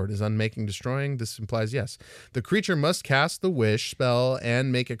destroying the sword. Is unmaking destroying? This implies yes. The creature must cast the wish spell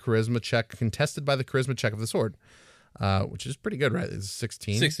and make a charisma check contested by the charisma check of the sword, which is pretty good, right? It's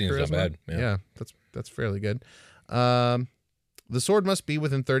 16. 16 charisma. is not bad. Yeah, that's fairly good. The sword must be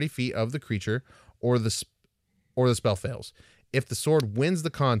within 30 feet of the creature or the spell fails. If the sword wins the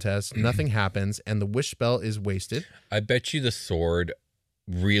contest, nothing happens, and the wish spell is wasted. I bet you the sword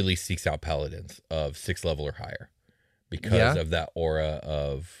really seeks out paladins of 6th level or higher because of that aura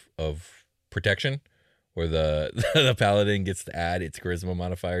of protection, where the paladin gets to add its charisma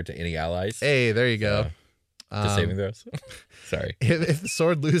modifier to any allies. Hey, there you go. To saving throws. Sorry. If the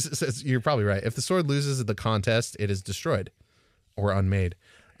sword loses, you're probably right. If the sword loses the contest, it is destroyed or unmade.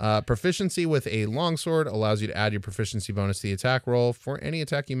 Proficiency with a longsword allows you to add your proficiency bonus to the attack roll for any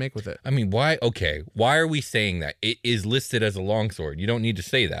attack you make with it. I mean, why? Okay, why are we saying that? It is listed as a longsword. You don't need to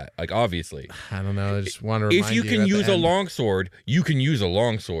say that. Like, obviously. I don't know. I just want to remind if you can use a longsword, you can use a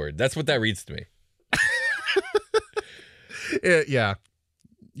longsword. That's what that reads to me. Yeah,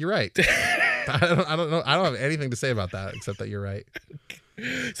 you're right. I don't know. I don't have anything to say about that except that you're right.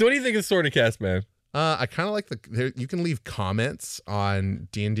 So, what do you think of Sword of Kas, man? I kind of like you can leave comments on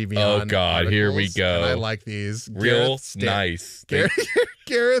D&D Beyond. Oh God, articles, here we go. And I like these. Real nice.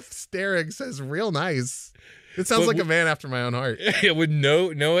 Gareth Staring says, "Real nice." It sounds like a man after my own heart. Yeah, with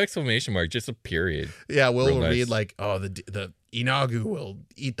no exclamation mark, just a period. Yeah, we'll read like, "Oh, the Inagu will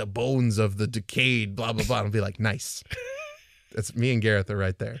eat the bones of the decayed." Blah blah blah. And I'll be like, "Nice." That's me and Gareth are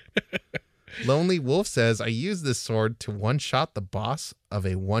right there. Lonely Wolf says, "I used this sword to one-shot the boss of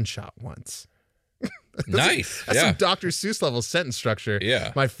a one-shot once." Nice. That's some Dr. Seuss level sentence structure.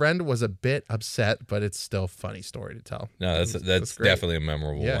 Yeah. My friend was a bit upset, but it's still a funny story to tell. No, that's definitely a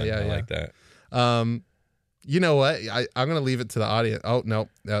memorable one. I like that. You know what? I'm going to leave it to the audience. Oh, no.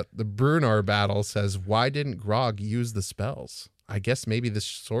 The Brunar battle says, "Why didn't Grog use the spells? I guess maybe this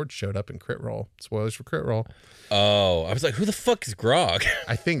sword showed up in crit roll." Spoilers for crit roll. Oh, I was like, who the fuck is Grog?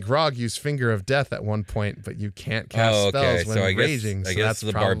 I think Grog used Finger of Death at one point, but you can't cast spells when raging. I guess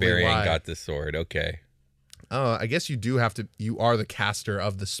the barbarian got this sword. Okay. Oh, I guess you do have to. You are the caster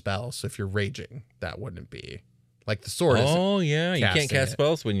of the spell, so if you're raging, that wouldn't be like the sword. Oh yeah, you can't cast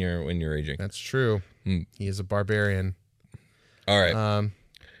spells when you're raging. That's true. He is a barbarian. All right.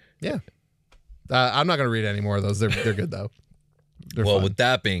 Yeah. I'm not gonna read any more of those. They're good though. They're fun. With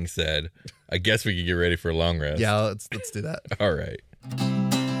that being said, I guess we could get ready for a long rest. Yeah, let's do that. All right.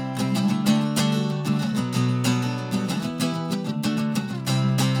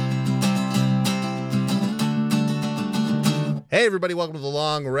 Hey everybody, welcome to the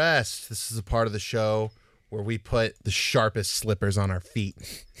long rest. This is a part of the show where we put the sharpest slippers on our feet.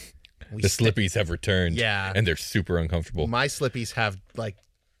 The slippies have returned. Yeah. And they're super uncomfortable. My slippies have like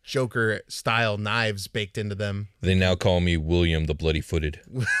Joker style knives baked into them. They now call me William the Bloody Footed.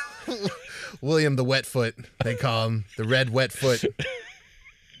 William the Wet Foot. They call him the Red Wet Foot.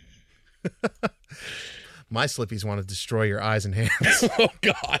 My slippies want to destroy your eyes and hands. Oh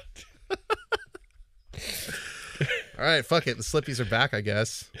God. All right, fuck it. The slippies are back, I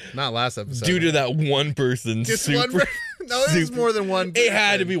guess. Not last episode. Due to that one person. Just one person. No, it was more than one person. It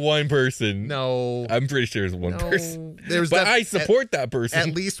had to be one person. No. I'm pretty sure it was one person. But I support that person.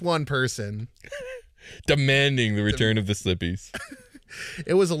 At least one person. Demanding the return of the slippies.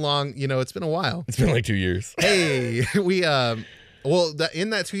 It was a long, it's been a while. It's been like 2 years. Hey, we, in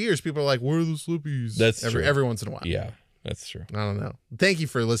that 2 years, people are like, where are the slippies? That's true. Every once in a while. Yeah. That's true. I don't know. Thank you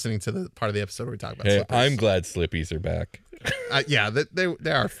for listening to the part of the episode where we talk about slippers. I'm glad slippies are back. Yeah,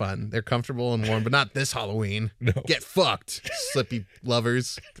 they are fun. They're comfortable and warm, but not this Halloween. No. Get fucked, slippy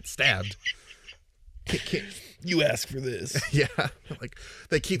lovers. Get stabbed. You ask for this. Yeah. Like,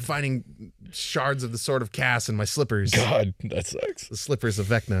 they keep finding shards of the Sword of Kas in my slippers. God, that sucks. The slippers of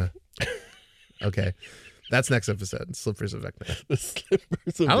Vecna. Okay. That's next episode. Slippers of Vecna. The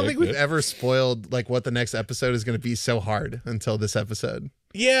slippers of I don't Vecna. think we've ever spoiled like what the next episode is going to be so hard until this episode.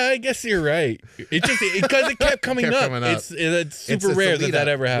 Yeah, I guess you're right. It just because it kept coming up. It's super rare that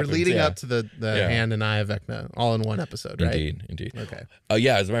ever happens. We're leading up to the Hand and Eye of Vecna all in one episode, right? Indeed. Okay.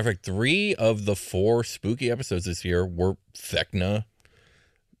 Yeah, as a matter of fact, 3 of the 4 spooky episodes this year were Vecna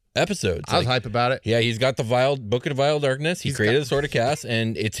episodes. I was hype about it. Yeah, he's got the Book of the Vile Darkness. He created the Sword of Kas,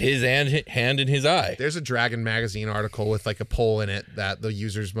 and it's his hand in his eye. There's a Dragon magazine article with like a poll in it that the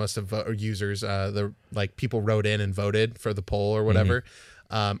users must have, people wrote in and voted for the poll or whatever.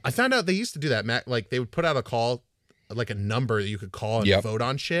 I found out they used to do that. Like they would put out a call, like a number that you could call and vote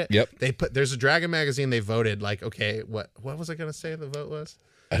on shit. Yep. There's a Dragon magazine. They voted like, okay, what was I gonna say the vote was?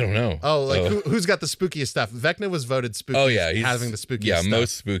 I don't know. Oh, who's got the spookiest stuff? Vecna was voted spookiest. Oh yeah, he's having the spookiest. Yeah, stuff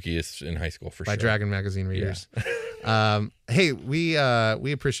most spookiest in high school for by sure. Dragon magazine readers. Yeah. Hey, we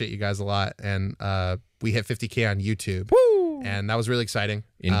appreciate you guys a lot, and we hit 50K on YouTube. Woo! And that was really exciting.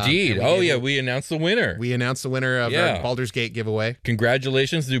 Indeed. We announced the winner. We announced the winner of our Baldur's Gate giveaway.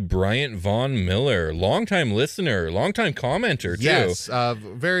 Congratulations to Bryant Von Miller, longtime listener, longtime commenter, too. Yes,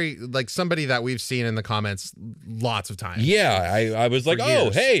 very, like, somebody that we've seen in the comments lots of times. Yeah, I was like,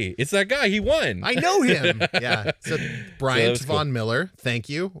 hey, it's that guy. He won. I know him. Yeah. So, Bryant Von Miller, thank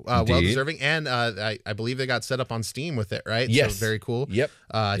you. Well-deserving. And I believe they got set up on Steam with it, right? Yes. So, very cool. Yep.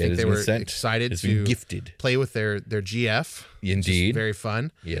 I think they were excited to gifted. Play with their GF. Indeed. Very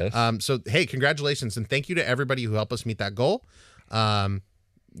fun. Yes. So, hey, congratulations. And thank you to everybody who helped us meet that goal.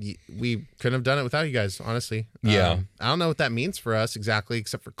 We couldn't have done it without you guys, honestly. Yeah. I don't know what that means for us exactly,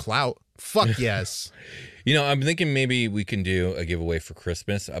 except for clout. Fuck yes. I'm thinking maybe we can do a giveaway for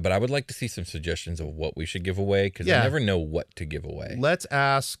Christmas, but I would like to see some suggestions of what we should give away, because I never know what to give away. Let's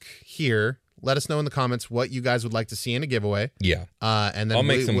ask here. Let us know in the comments what you guys would like to see in a giveaway. Yeah. And then I'll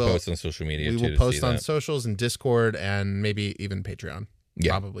make some posts on social media. We will post on socials and Discord and maybe even Patreon.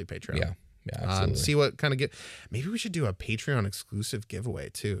 Yeah. Probably Patreon. Yeah. Yeah, absolutely. See what kind of maybe we should do a Patreon exclusive giveaway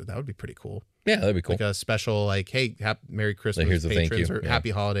too. That would be pretty cool. Yeah, that'd be cool. Like a special, like, hey, Merry Christmas, here's a thank you, or Happy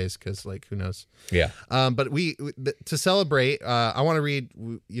Holidays, because, like, who knows? Yeah. But we to celebrate, I want to read.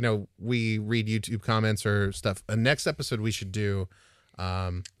 We read YouTube comments or stuff. Next episode, we should do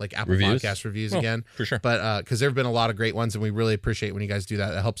like Apple Podcast reviews again, for sure. But because there have been a lot of great ones, and we really appreciate when you guys do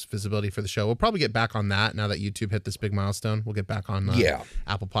that. It helps visibility for the show. We'll probably get back on that now that YouTube hit this big milestone. We'll get back on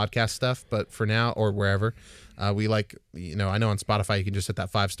Apple Podcast stuff. But for now, or wherever, we like, I know on Spotify you can just hit that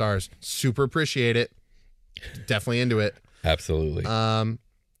 5 stars. Super appreciate it. Definitely into it. Absolutely.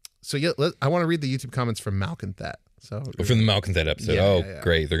 So yeah, I want to read the YouTube comments from Malconthet. So from the Malconthet episode.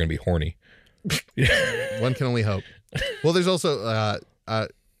 Great. They're gonna be horny. One can only hope. Well, there's also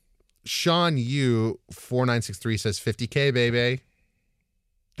Sean Yu 4963 says 50K baby.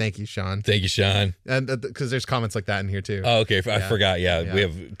 Thank you, Sean. Thank you, Sean. And because there's comments like that in here too. Oh, okay. I forgot. Yeah, we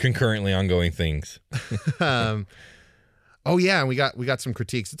have concurrently ongoing things. And we got some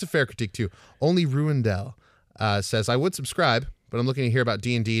critiques. It's a fair critique too. Only Ruindel says, I would subscribe, but I'm looking to hear about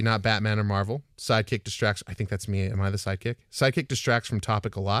D&D, not Batman or Marvel. Sidekick distracts. I think that's me. Am I the sidekick? Sidekick distracts from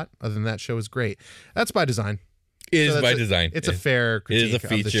topic a lot. Other than that, show is great. That's by design. It is by design. It's a fair critique. It is a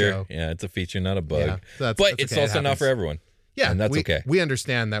feature. Of the show. Yeah, it's a feature, not a bug. Yeah, but it's also not for everyone. Yeah, and that's okay. We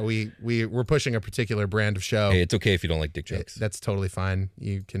understand that we're pushing a particular brand of show. Hey, it's okay if you don't like dick jokes. That's totally fine.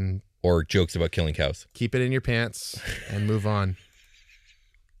 You can or jokes about killing cows. Keep it in your pants and move on.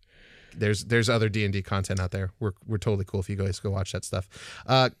 There's other D&D content out there. We're totally cool if you guys go watch that stuff.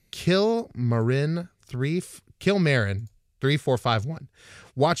 Kill Marin 3451.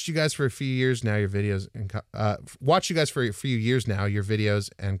 Watched you guys for a few years now. Your videos and Your videos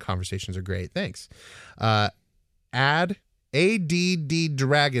and conversations are great. Thanks. ADD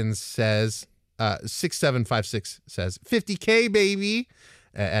Dragons says 6756 says 50K baby.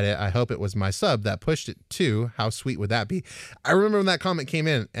 Edit. I hope it was my sub that pushed it too. How sweet would that be? I remember when that comment came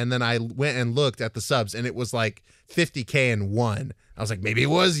in, and then I went and looked at the subs, and it was like 50K and 1. I was like, maybe it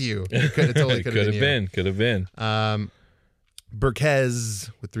was you. It could have been. Could have been. Burkez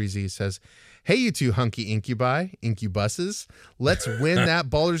with 3 Z's says, hey, you two hunky incubuses. Let's win that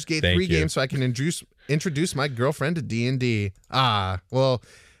Baldur's Gate 3 game so I can introduce my girlfriend to D&D. Well,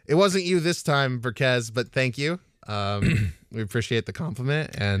 it wasn't you this time, Burkez, but thank you. We appreciate the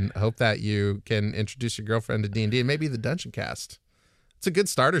compliment and hope that you can introduce your girlfriend to D&D and maybe the Dungeon Cast. It's a good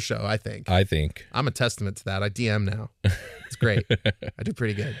starter show, I think. I'm a testament to that. I DM now. It's great. I do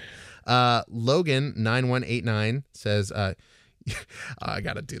pretty good. Logan9189 says, I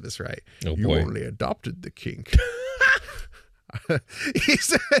got to do this right. Oh, you boy. only adopted the kink. He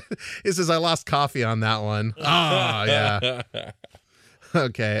says, I lost coffee on that one. Oh, yeah.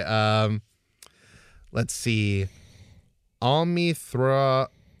 Okay. Let's see. Almithra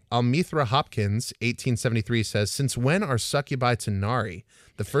Hopkins, 1873, says, since when are succubi Tanari?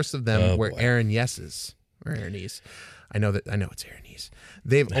 The first of them were Araneses. Or Aranese. I know it's Aranese.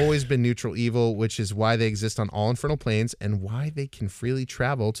 They've always been neutral evil, which is why they exist on all infernal planes and why they can freely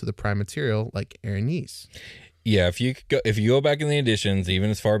travel to the prime material like Aranese. Yeah, if you go back in the editions,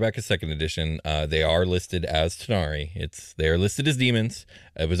 even as far back as 2nd edition, they are listed as Tanari. They are listed as demons.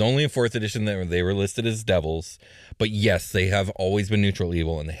 It was only in 4th edition that they were listed as devils. But yes, they have always been neutral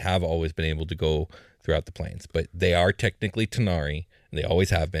evil, and they have always been able to go throughout the planes. But they are technically Tanari, and they always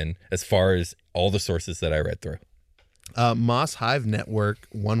have been, as far as all the sources that I read through. Moss Hive Network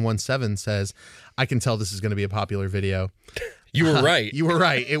 117 says, I can tell this is going to be a popular video. You were right. You were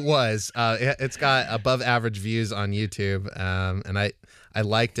right. It was. It's got above average views on YouTube, and I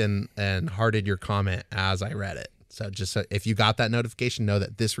liked and hearted your comment as I read it. So if you got that notification, know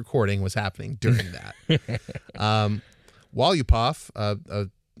that this recording was happening during that. Walupoff,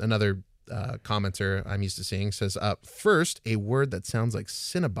 another commenter I'm used to seeing, says, first, a word that sounds like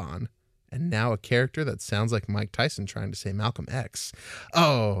Cinnabon, and now a character that sounds like Mike Tyson trying to say Malcolm X.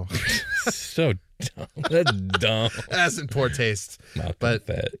 Oh. So dumb. That's dumb. That's in poor taste. Malcolm but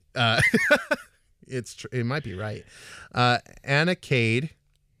Fett. It might be right. Anna Cade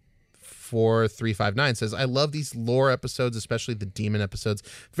 4359 says, I love these lore episodes, especially the demon episodes.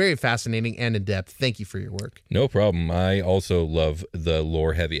 Very fascinating and in depth. Thank you for your work. No problem. I also love the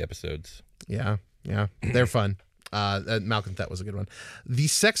lore heavy episodes. Yeah. They're fun. Malcolm, that was a good one. The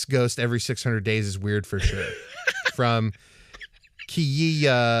sex ghost every 600 days is weird for sure. From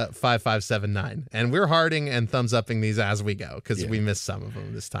Kiyiya 5579. And we're hearting and thumbs upping these as we go because we missed some of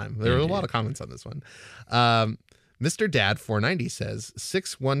them this time. There were a lot of comments on this one. Mr. Dad 490 says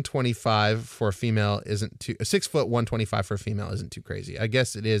 6'125" for a female isn't too 6 foot 125 for a female isn't too crazy. I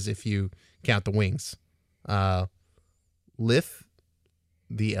guess it is if you count the wings. Lith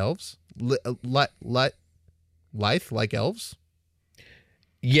the elves? Lithe like elves?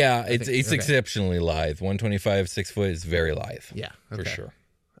 Yeah, it's exceptionally lithe. 125, 6 foot is very lithe. Yeah, for sure.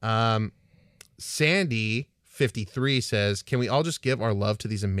 Sandy 53 says, can we all just give our love to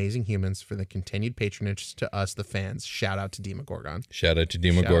these amazing humans for the continued patronage to us, the fans? Shout out to Demogorgon. Shout out to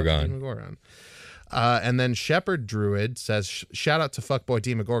Demogorgon. And then Shepherd Druid says, shout out to fuckboy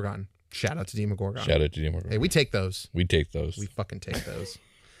Demogorgon. Shout out to Demogorgon. Shout out to Demogorgon. Hey, we take those. We take those. We fucking take those.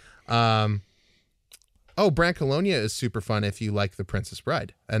 Brand Colonia is super fun if you like The Princess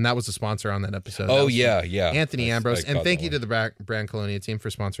Bride. And that was a sponsor on that episode. Yeah. Anthony Ambrose. And thank you to the Brand Colonia team for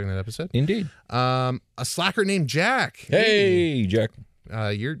sponsoring that episode. Indeed. A slacker named Jack. Hey, Jack.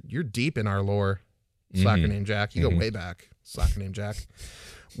 You're deep in our lore. Slacker named Jack. You go way back. Slacker named Jack.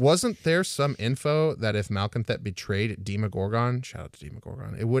 Wasn't there some info that if Malconthet betrayed Demogorgon, shout out to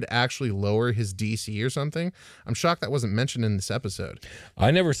Demogorgon, it would actually lower his DC or something? I'm shocked that wasn't mentioned in this episode. I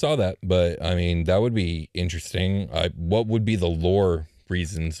never saw that, but I mean, that would be interesting. What would be the lore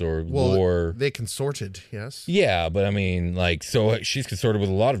reasons or lore? They consorted, yes. Yeah, but I mean, like, so she's consorted with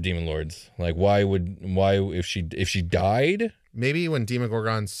a lot of demon lords. Like, why if she died? Maybe when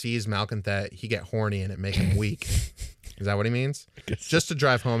Demogorgon sees Malconthet, he get horny and it make him weak. Is that what he means? Just to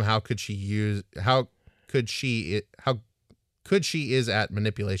drive home, how good she is at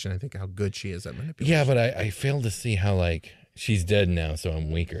manipulation. I think how good she is at manipulation. Yeah, but I fail to see how, like, she's dead now, so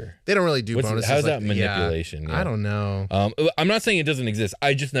I'm weaker. They don't really do bonuses. How's that manipulation? Yeah. I don't know. I'm not saying it doesn't exist.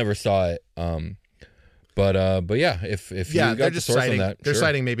 I just never saw it. But yeah, if you got the source citing, on that, they're sure.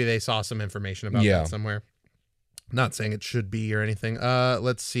 citing maybe they saw some information about that somewhere. Not saying it should be or anything.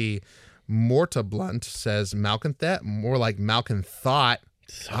 Let's see. Morta Blunt says Malconthet, more like Malcolm thought.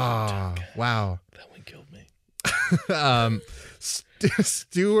 Wow. That one killed me.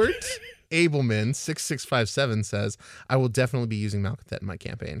 Stuart Abelman 6657 says, I will definitely be using Malconthet in my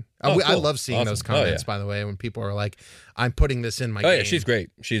campaign. Cool. I love seeing those comments, by the way, when people are like, I'm putting this in my game. Yeah, she's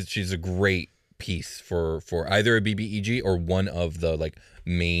great. She's a great piece for either a BBEG or one of the like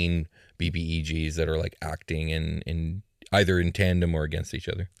main BBEGs that are like acting in either in tandem or against each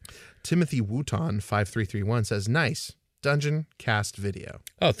other. Timothy Wooton 5331 says, nice dungeon cast video.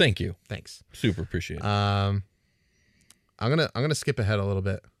 Oh, thank you. Thanks. Super appreciate it. I'm gonna skip ahead a little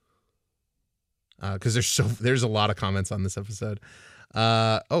bit because there's a lot of comments on this episode.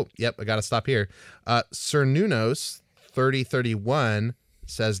 I gotta stop here. Sir Nunos 3031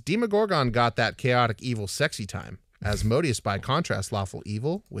 says Demogorgon got that chaotic evil sexy time, as Modius by contrast lawful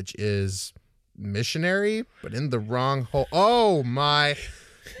evil, which is missionary but in the wrong hole. Oh my.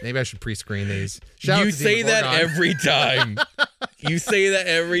 Maybe I should pre-screen these. You say that every time. You say that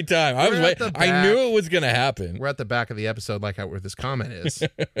every time. I knew it was going to happen. We're at the back of the episode, like where this comment is.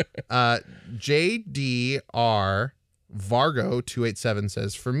 JDR Vargo 287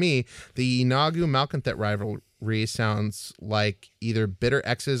 says, for me, the Inagu Malconthet rivalry sounds like either bitter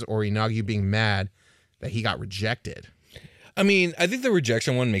exes or Inagu being mad that he got rejected. I mean, I think the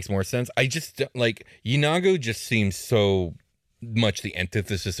rejection one makes more sense. I just like Inagu just seems so much the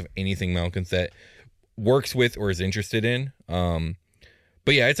antithesis of anything Malconthet works with or is interested in.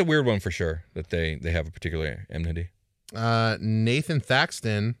 But yeah, it's a weird one for sure that they have a particular enmity. Nathan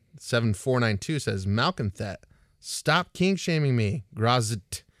Thaxton 7492 says, Malconthet, stop kink shaming me.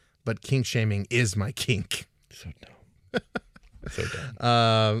 Grazit, but kink shaming is my kink. So dumb. So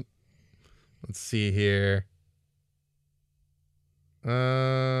dumb. Let's see here.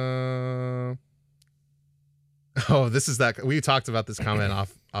 Oh, this is that. We talked about this comment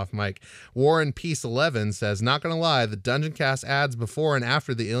off mic. War and Peace 11 says, not going to lie, the Dungeon Cast ads before and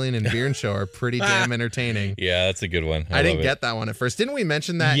after the Alien and Beard show are pretty damn entertaining. Yeah, that's a good one. I didn't get that one at first. Didn't we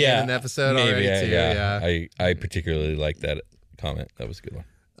mention that in an episode already too? Yeah. I particularly like that comment. That was a good one.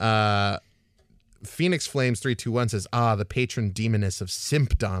 Phoenix Flames 321 says, the patron demoness of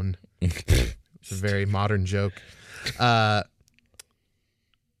Simpdon. It's a very modern joke. What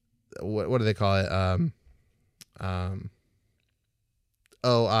do they call it?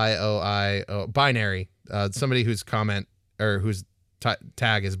 Binary. Somebody whose comment or whose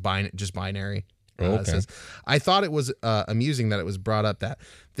tag is just binary. Says, I thought it was amusing that it was brought up that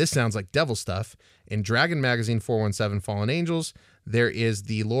this sounds like devil stuff. In Dragon Magazine 417 Fallen Angels, there is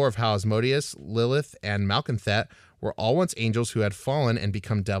the lore of how Asmodeus, Lilith, and Malkanthet were all once angels who had fallen and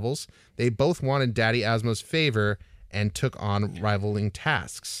become devils. They both wanted Daddy Asmo's favor and took on rivaling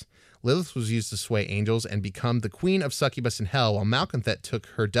tasks. Lilith was used to sway angels and become the queen of succubus in hell, while Malkanthet took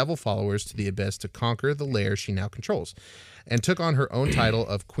her devil followers to the abyss to conquer the lair she now controls, and took on her own title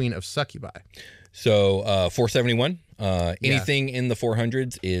of queen of succubi. So 471, anything in the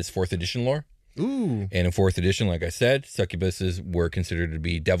 400s is 4th edition lore. Ooh. And in 4th edition, like I said, succubuses were considered to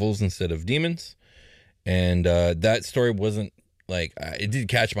be devils instead of demons. And that story wasn't like, it did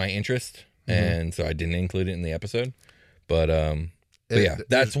catch my interest, and so I didn't include it in the episode. But yeah,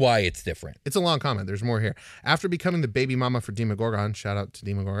 that's why it's different. It's a long comment. There's more here. After becoming the baby mama for Demogorgon, shout out to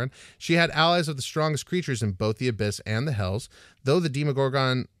Demogorgon, she had allies of the strongest creatures in both the Abyss and the Hells. Though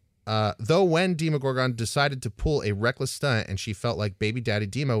when Demogorgon decided to pull a reckless stunt and she felt like baby daddy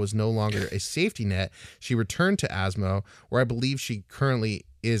Demo was no longer a safety net, she returned to Asmo, where I believe she currently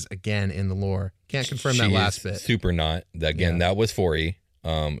is again in the lore. Can't confirm that last bit. Super not. Again, that was 4E.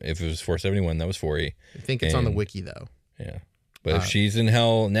 If it was 471, that was 4E. I think it's on the wiki though. Yeah. But if she's in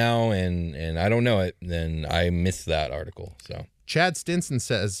hell now and I don't know it, then I missed that article. So Chad Stinson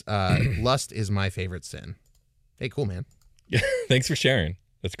says, lust is my favorite sin. Hey, cool, man. Thanks for sharing.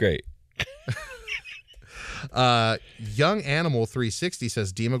 That's great. Young Animal 360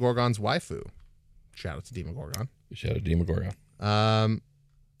 says Demogorgon's waifu. Shout out to Demogorgon. Shout out to Demogorgon.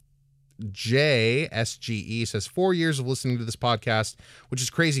 JSGE says 4 years of listening to this podcast, which is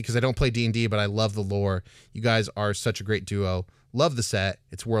crazy because I don't play D&D, but I love the lore. You guys are such a great duo. Love the set.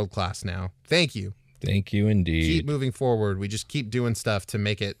 It's world class now. Thank you. Thank you indeed. Keep moving forward. We just keep doing stuff to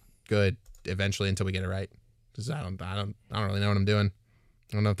make it good eventually until we get it right. Because I don't really know what I'm doing.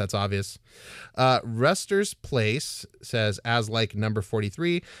 I don't know if that's obvious. Ruster's Place says, as like number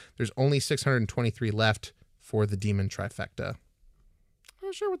 43, there's only 623 left for the demon trifecta. I'm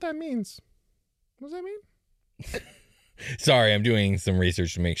not sure what that means. What does that mean? Sorry, I'm doing some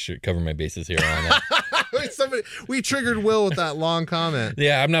research to make sure cover my bases here on that. We triggered Will with that long comment.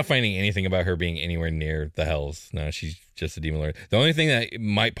 Yeah, I'm not finding anything about her being anywhere near the Hells. No, she's just a demon lord. The only thing that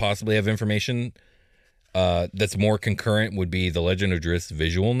might possibly have information that's more concurrent would be the Legend of Drift's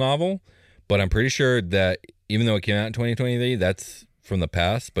visual novel, but I'm pretty sure that even though it came out in 2023, that's from the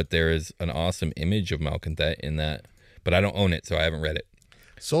past, but there is an awesome image of Malkanthet in that, but I don't own it, so I haven't read it.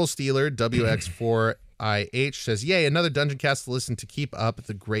 Soul Stealer WX4IH says, yay, another dungeon cast to listen to. Keep up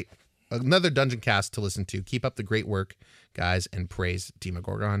the great work, guys, and praise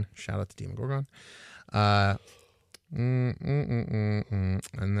Demogorgon. Shout out to Demogorgon. And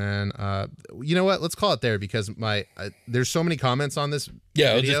then you know what, let's call it there because there's so many comments on this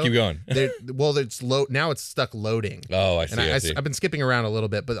video. Let's just keep going. It's now it's stuck loading. Oh, I see. And I've been skipping around a little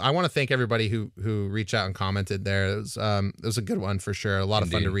bit, but I want to thank everybody who reached out and commented there. It was a good one for sure. A lot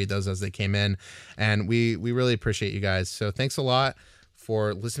of fun to read those as they came in, and we really appreciate you guys. So thanks a lot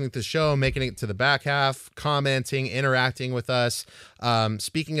for listening to the show, making it to the back half, commenting, interacting with us.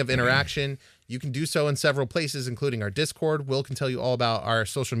 Speaking of interaction, you can do so in several places, including our Discord. Will can tell you all about our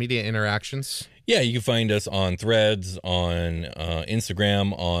social media interactions. Yeah, you can find us on Threads, on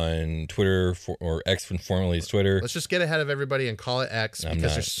Instagram, on Twitter, or X formerly is Twitter. Let's just get ahead of everybody and call it X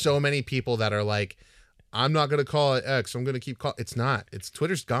because there's so many people that are like, I'm not going to call it X. I'm going to keep calling. It's not.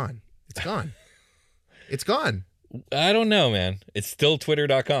 Twitter's gone. It's gone. It's gone. I don't know, man. It's still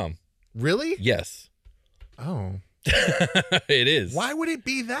twitter.com. Really? Yes. Oh. It is. Why would it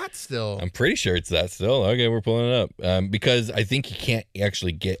be that still? I'm pretty sure it's that still. Okay, we're pulling it up. Because I think you can't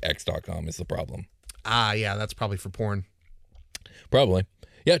actually get x.com is the problem. Yeah, that's probably for porn. Probably.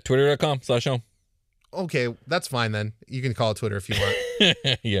 Yeah, twitter.com/home. Okay, that's fine then. You can call it Twitter if you want.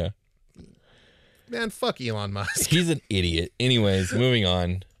 Yeah. Man, fuck Elon Musk. He's an idiot. Anyways, moving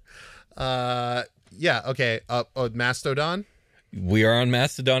on. Yeah, okay. Mastodon? We are on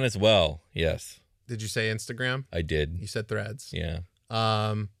Mastodon as well. Yes. Did you say Instagram? I did. You said Threads. Yeah.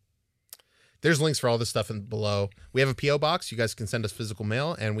 there's links for all this stuff below. We have a P.O. box. You guys can send us physical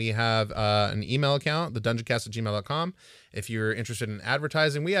mail, and we have an email account, thedungeoncast@gmail.com. If you're interested in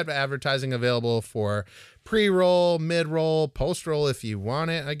advertising, we have advertising available for pre-roll, mid-roll, post-roll if you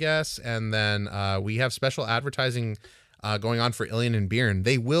want it, I guess. And then we have special advertising going on for Ilian and Bjorn.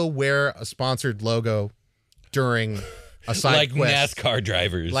 They will wear a sponsored logo during a side like quest. NASCAR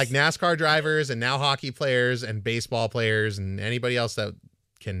drivers. Like NASCAR drivers and now hockey players and baseball players and anybody else that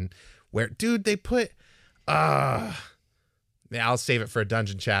can wear. Dude, they put... yeah, I'll save it for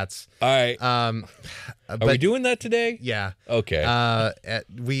Dungeon Chats. All right. Are we doing that today? Yeah. Okay.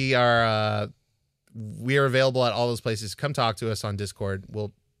 We are available at all those places. Come talk to us on Discord.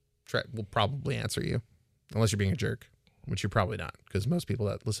 We'll probably answer you, unless you're being a jerk, which you're probably not, because most people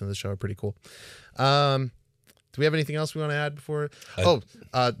that listen to the show are pretty cool. Do we have anything else we want to add before?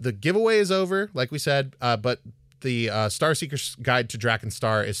 The giveaway is over, like we said, but the Star Seeker's Guide to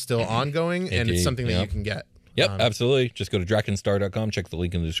Drakenstar is still ongoing, and it's something that you can get. Yep, absolutely. Just go to drakenstar.com, check the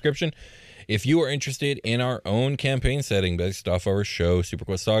link in the description. If you are interested in our own campaign setting based off our show, Super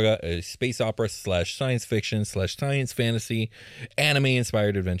Quest Saga, a space opera / science fiction / science fantasy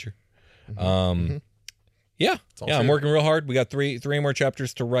anime-inspired adventure. Yeah, I'm working real hard. We got three more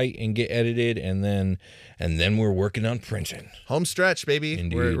chapters to write and get edited, and then we're working on printing. Home stretch, baby.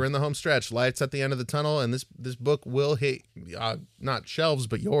 Indeed. We're in the home stretch. Lights at the end of the tunnel, and this book will hit not shelves,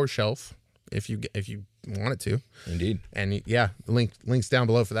 but your shelf if you want it to. Indeed. And yeah, the links down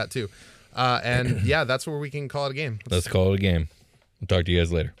below for that too. And yeah, that's where we can call it a game. Let's call it a game. We'll talk to you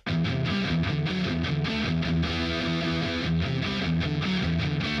guys later.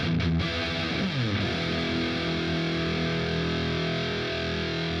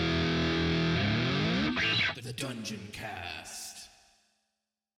 The Dungeon Cast.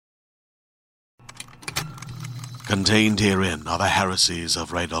 Contained herein are the heresies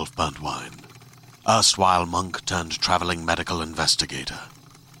of Radolf Burntwine, erstwhile monk turned traveling medical investigator.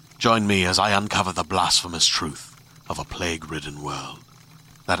 Join me as I uncover the blasphemous truth of a plague-ridden world,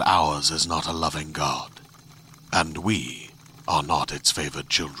 that ours is not a loving God, and we are not its favored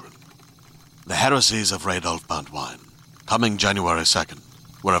children. The heresies of Radolf Burntwine, coming January 2nd,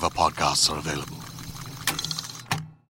 wherever podcasts are available.